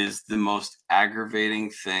is the most aggravating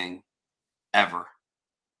thing ever.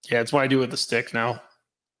 Yeah, that's what I do with the stick now.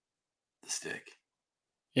 The stick.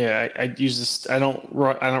 Yeah, I use this. I don't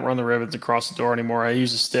run the ribbons across the door anymore. I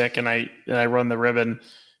use a stick and I run the ribbon.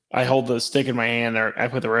 I hold the stick in my hand, or I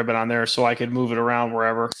put the ribbon on there so I could move it around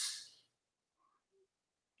wherever.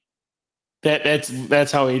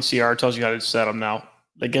 That's how HCR tells you how to set them now.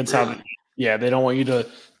 Like that's Really? how. They don't want you to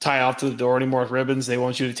tie off to the door anymore with ribbons. They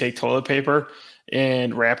want you to take toilet paper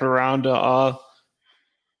and wrap it around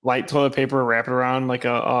light toilet paper, wrap it around like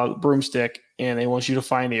a broomstick, and they want you to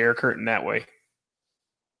find the air curtain that way.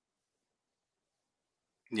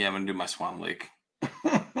 Yeah, I'm gonna do my Swan Lake.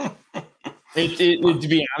 To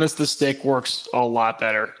be honest, the stick works a lot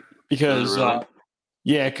better because Really?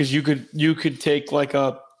 because you could take like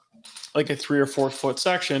a 3 or 4 foot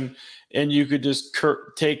section, and you could just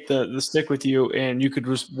take the stick with you, and you could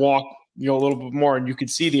just walk a little bit more, and you could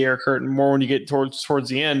see the air curtain more when you get towards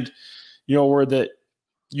the end, where that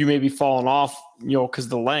you may be falling off, because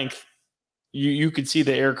the length, you could see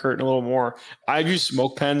the air curtain a little more. I've used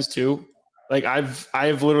smoke pens too. Like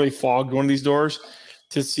I've literally fogged one of these doors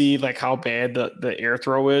to see like how bad the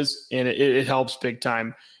airthrow is, and it helps big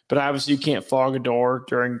time. But obviously you can't fog a door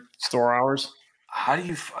during store hours. How do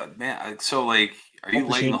you, man? So like, are you lighting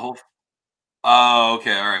machine. the whole? Oh,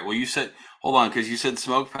 okay, all right. Well, you said, hold on, because you said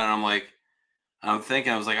smoke pen. I'm like, I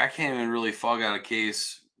was like, I can't even really fog out a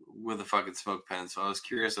case with a fucking smoke pen. So I was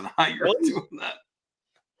curious on how you're doing that.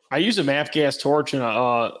 I use a MAP gas torch and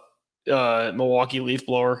a Milwaukee leaf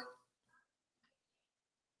blower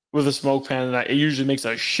with a smoke pen, and it usually makes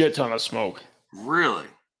a shit ton of smoke. Really?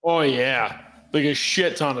 Oh yeah, like a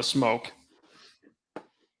shit ton of smoke.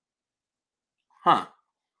 Huh.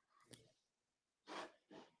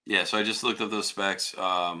 Yeah, so I just looked up those specs.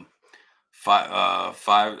 5 to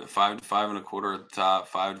 5.25 at the top,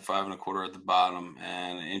 5 to 5.25 at the bottom,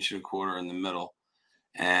 and 1.25 inches in the middle.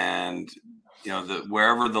 And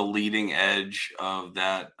wherever the leading edge of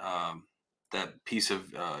that piece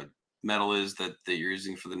of metal is that you're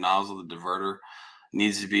using for the nozzle, the diverter,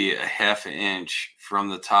 needs to be a 1/2 inch from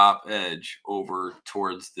the top edge over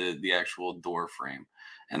towards the actual door frame,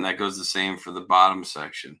 and that goes the same for the bottom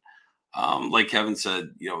section. Like Kevin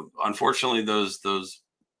said, unfortunately, those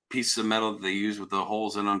pieces of metal that they use with the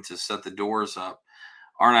holes in them to set the doors up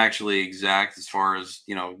aren't actually exact as far as,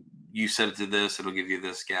 you set it to this, it'll give you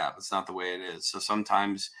this gap. It's not the way it is. So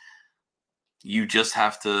sometimes you just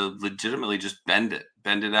have to legitimately just bend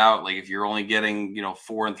it out. Like if you're only getting,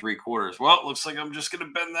 4 3/4, well, it looks like I'm just going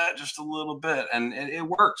to bend that just a little bit. And it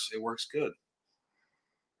works. It works good.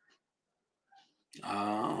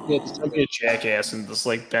 Just don't be a jackass and just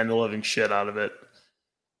like bend the living shit out of it,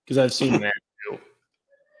 because I've seen that too.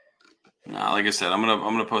 No, like I said, I'm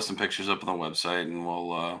gonna post some pictures up on the website, and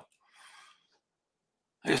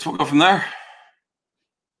I guess we'll go from there.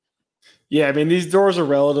 Yeah, I mean, these doors are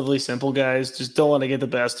relatively simple, guys. Just don't let it get the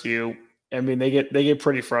best of you. I mean, they get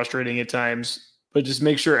pretty frustrating at times, but just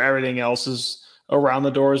make sure everything else is around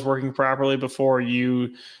the door is working properly before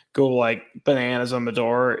you go like bananas on the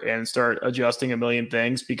door and start adjusting a million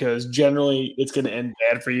things, because generally it's going to end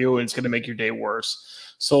bad for you and it's going to make your day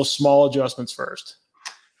worse. So small adjustments first.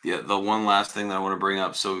 Yeah, the one last thing that I want to bring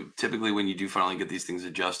up. So typically when you do finally get these things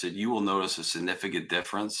adjusted, you will notice a significant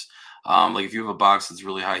difference. Like if you have a box that's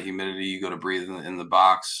really high humidity, you go to breathe in the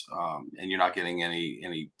box, and you're not getting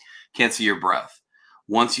any, can't see your breath.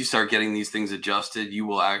 Once you start getting these things adjusted,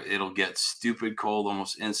 it'll get stupid cold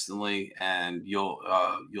almost instantly, and you'll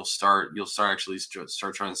start actually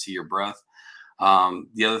start trying to see your breath.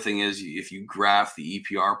 The other thing is, if you graph the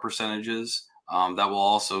EPR percentages, that will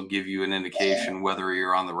also give you an indication whether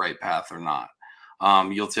you're on the right path or not.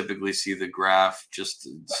 you'll typically see the graph just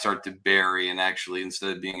start to bury, and actually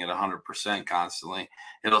instead of being at 100% constantly,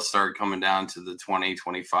 it'll start coming down to the 20,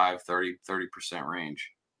 25, 30%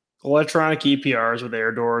 range. Electronic EPRs with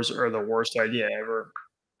air doors are the worst idea ever.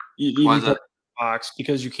 Why Even is that? box,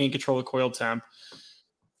 because you can't control the coil temp.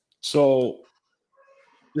 So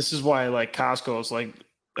this is why like Costco's, like,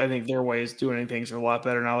 I think their ways of doing things are a lot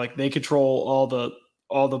better now. Like they control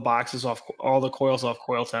all the boxes off, all the coils off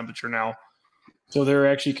coil temperature now. So they're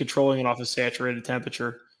actually controlling it off a saturated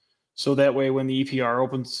temperature. So that way, when the EPR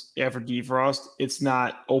opens after defrost, it's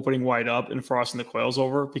not opening wide up and frosting the coils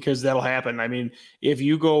over, because that'll happen. I mean, if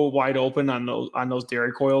you go wide open on those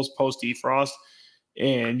dairy coils post defrost,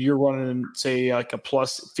 and you're running, say, like a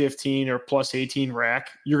plus 15 or plus 18 rack,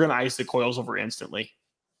 you're going to ice the coils over instantly.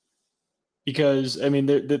 Because I mean,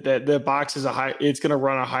 the box is it's going to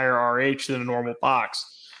run a higher RH than a normal box.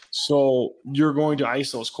 So you're going to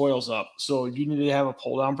ice those coils up. So you need to have a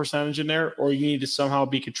pull down percentage in there, or you need to somehow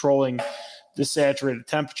be controlling the saturated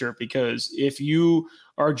temperature. Because if you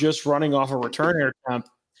are just running off a return air temp,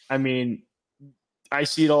 I mean, I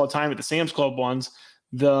see it all the time at the Sam's Club ones.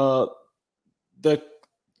 The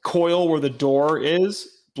coil where the door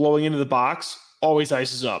is blowing into the box always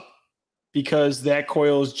ices up, because that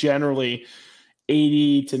coil is generally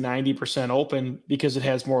 80 to 90% open, because it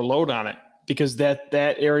has more load on it, because that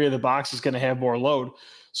area of the box is going to have more load.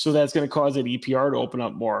 So that's going to cause that EPR to open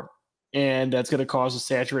up more, and that's going to cause the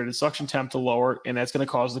saturated suction temp to lower, and that's going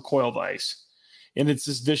to cause the coil to ice. And it's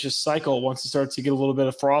this vicious cycle. Once it starts to get a little bit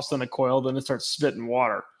of frost on the coil, then it starts spitting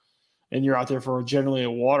water, and you're out there for generally a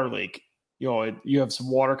water leak. You have some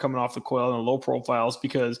water coming off the coil in the low profiles,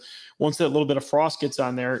 because once that little bit of frost gets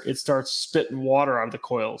on there, it starts spitting water out of the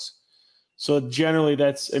coils. So generally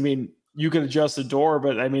you can adjust the door,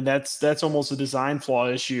 but I mean, that's almost a design flaw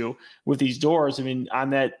issue with these doors. I mean, on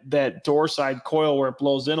that door side coil where it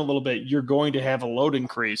blows in a little bit, you're going to have a load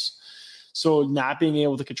increase. So not being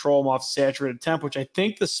able to control them off saturated temp, which I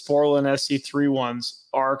think the Sporlan SC3 ones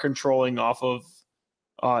are controlling off of,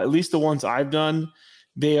 at least the ones I've done,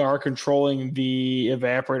 they are controlling the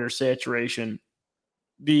evaporator saturation.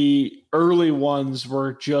 The early ones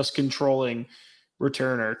were just controlling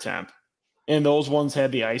return air temp, and those ones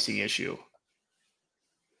had the icing issue.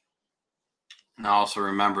 And also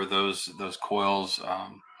remember those coils.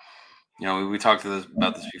 We talked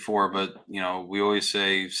about this before, but we always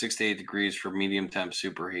say 6 to 8 degrees for medium temp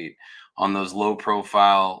superheat on those low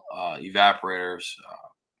profile evaporators.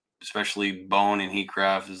 Especially Bone and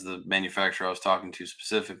Heatcraft is the manufacturer I was talking to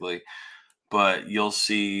specifically. But you'll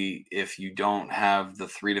see, if you don't have the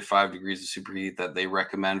 3 to 5 degrees of superheat that they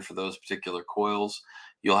recommend for those particular coils,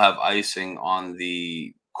 you'll have icing on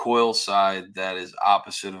the coil side that is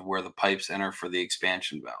opposite of where the pipes enter for the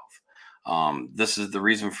expansion valve. This is the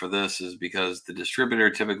reason for this is because the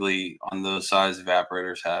distributor typically on those size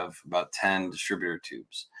evaporators have about 10 distributor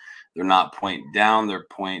tubes. They're not point down,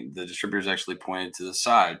 the distributor's actually pointed to the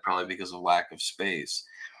side, probably because of lack of space.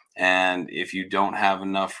 And if you don't have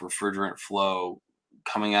enough refrigerant flow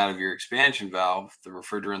coming out of your expansion valve, the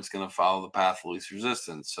refrigerant's going to follow the path of least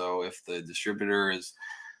resistance. So if the distributor is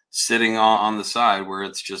sitting on the side where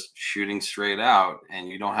it's just shooting straight out and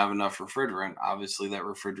you don't have enough refrigerant, obviously that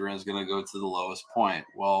refrigerant is going to go to the lowest point.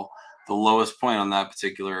 Well, the lowest point on that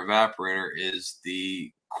particular evaporator is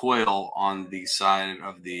the coil on the side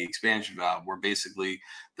of the expansion valve, where basically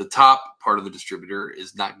the top part of the distributor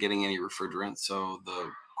is not getting any refrigerant. So the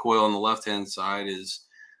coil on the left-hand side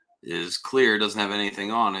is clear, doesn't have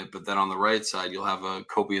anything on it, but then on the right side, you'll have a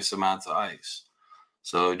copious amount of ice.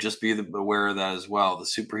 So just be aware of that as well. The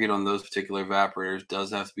superheat on those particular evaporators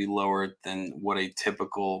does have to be lower than what a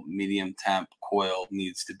typical medium temp coil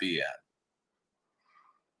needs to be at.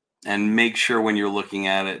 And make sure when you're looking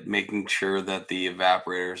at it, making sure that the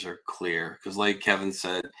evaporators are clear. Because like Kevin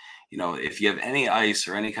said, if you have any ice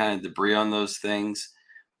or any kind of debris on those things,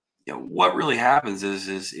 what really happens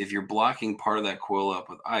is if you're blocking part of that coil up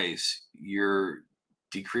with ice, you're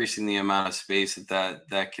decreasing the amount of space that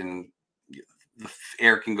the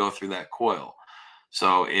air can go through that coil.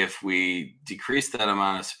 So if we decrease that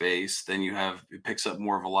amount of space, then it picks up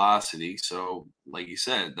more velocity. So like you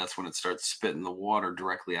said, that's when it starts spitting the water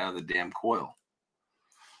directly out of the damn coil.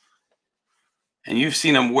 And you've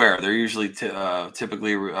seen them where they're usually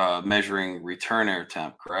typically measuring return air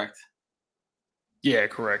temp, correct? Yeah,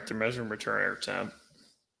 correct. They're measuring return air temp.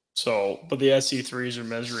 So, but the SC3s are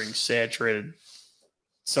measuring saturated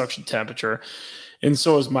suction temperature. And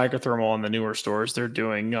so is Microthermal in the newer stores. They're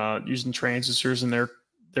doing using transistors, and they're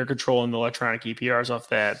controlling the electronic EPRs off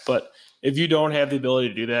that. But if you don't have the ability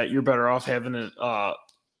to do that, you're better off having an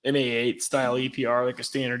A8 style EPR, like a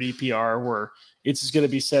standard EPR, where It's just going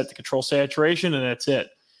to be set to control saturation, and that's it.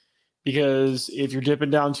 Because if you're dipping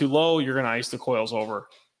down too low, you're going to ice the coils over.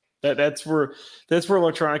 That's where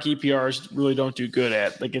electronic EPRs really don't do good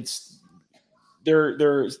at. Like it's not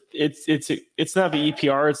the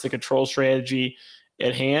EPR, it's the control strategy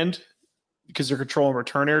at hand, because they're controlling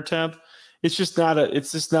return air temp. It's just not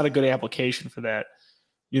a good application for that.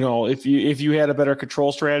 If you had a better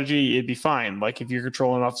control strategy, it'd be fine. Like if you're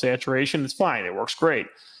controlling off saturation, it's fine. It works great.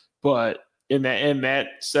 But in that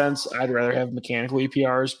sense, I'd rather have mechanical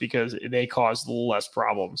EPRs because they cause less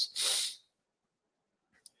problems.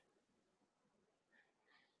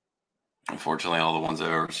 Unfortunately, all the ones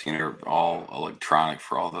I've ever seen are all electronic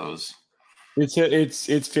for all those. It's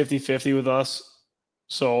 50-50 with us.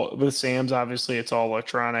 So with Sam's, obviously, it's all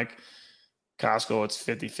electronic. Costco, it's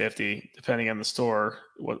 50-50, depending on the store,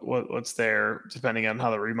 what's there, depending on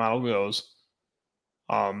how the remodel goes.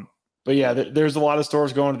 But yeah, there's a lot of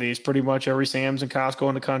stores going to these. Pretty much every Sam's and Costco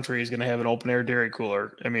in the country is going to have an open air dairy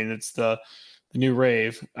cooler. I mean, it's the new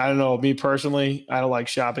rave. I don't know. Me personally, I don't like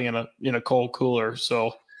shopping in a cold cooler,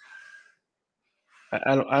 so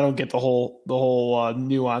I don't get the whole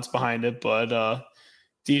nuance behind it. But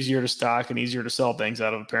it's easier to stock and easier to sell things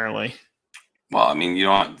out of, apparently. Well, I mean,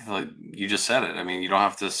 you just said it. I mean, you don't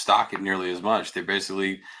have to stock it nearly as much. They're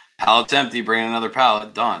basically pallet's empty, bring in another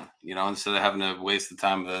pallet, done. Instead of having to waste the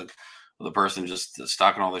time of the person just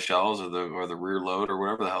stocking all the shelves or the rear load or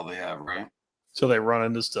whatever the hell they have, right? So they run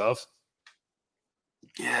into stuff.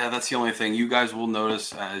 Yeah, that's the only thing. You guys will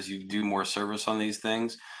notice as you do more service on these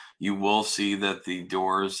things, you will see that the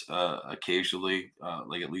doors occasionally,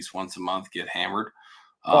 like at least once a month, get hammered.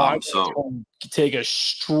 So take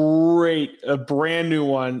a brand new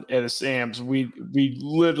one at a Sam's. We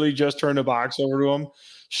literally just turned a box over to him,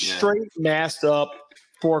 straight masked up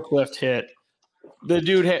forklift hit. The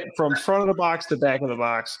dude hit from front of the box to back of the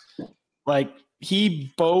box. Like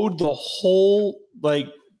he bowed the whole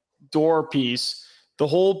door piece, the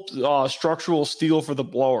whole structural steel for the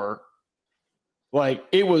blower. Like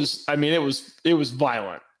it was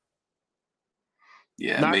violent.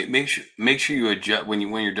 Yeah, make sure you adjust when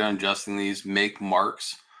you're done adjusting these. Make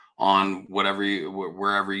marks on wherever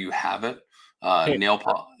you have it. Nail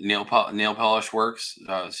polish works,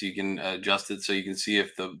 so you can adjust it so you can see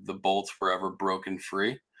if the bolts were ever broken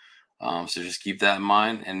free. So just keep that in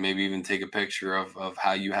mind, and maybe even take a picture of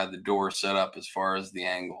how you had the door set up as far as the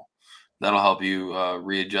angle. That'll help you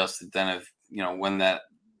readjust it. Then if when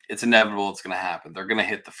it's inevitable, it's going to happen. They're going to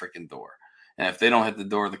hit the freaking door. And if they don't hit the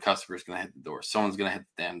door, the customer's going to hit the door. Someone's going to hit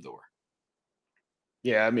the damn door.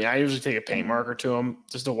 Yeah, I mean, I usually take a paint marker to them,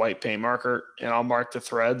 just a white paint marker, and I'll mark the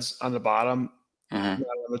threads on the bottom, not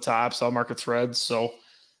on the top. So I'll mark the threads so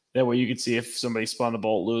that way you can see if somebody spun a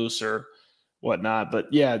bolt loose or whatnot.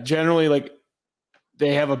 But yeah, generally,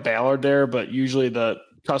 they have a Ballard there, but usually the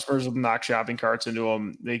customers will knock shopping carts into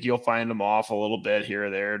them. You'll find them off a little bit here or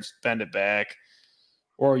there, just bend it back,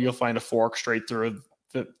 or you'll find a fork straight through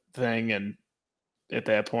the thing, and at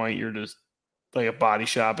that point you're just like a body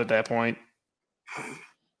shop at that point.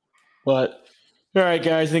 But all right,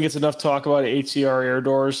 guys, I think it's enough talk about HCR air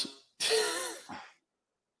doors.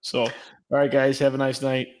 So all right, guys, have a nice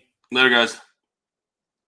night. Later, guys.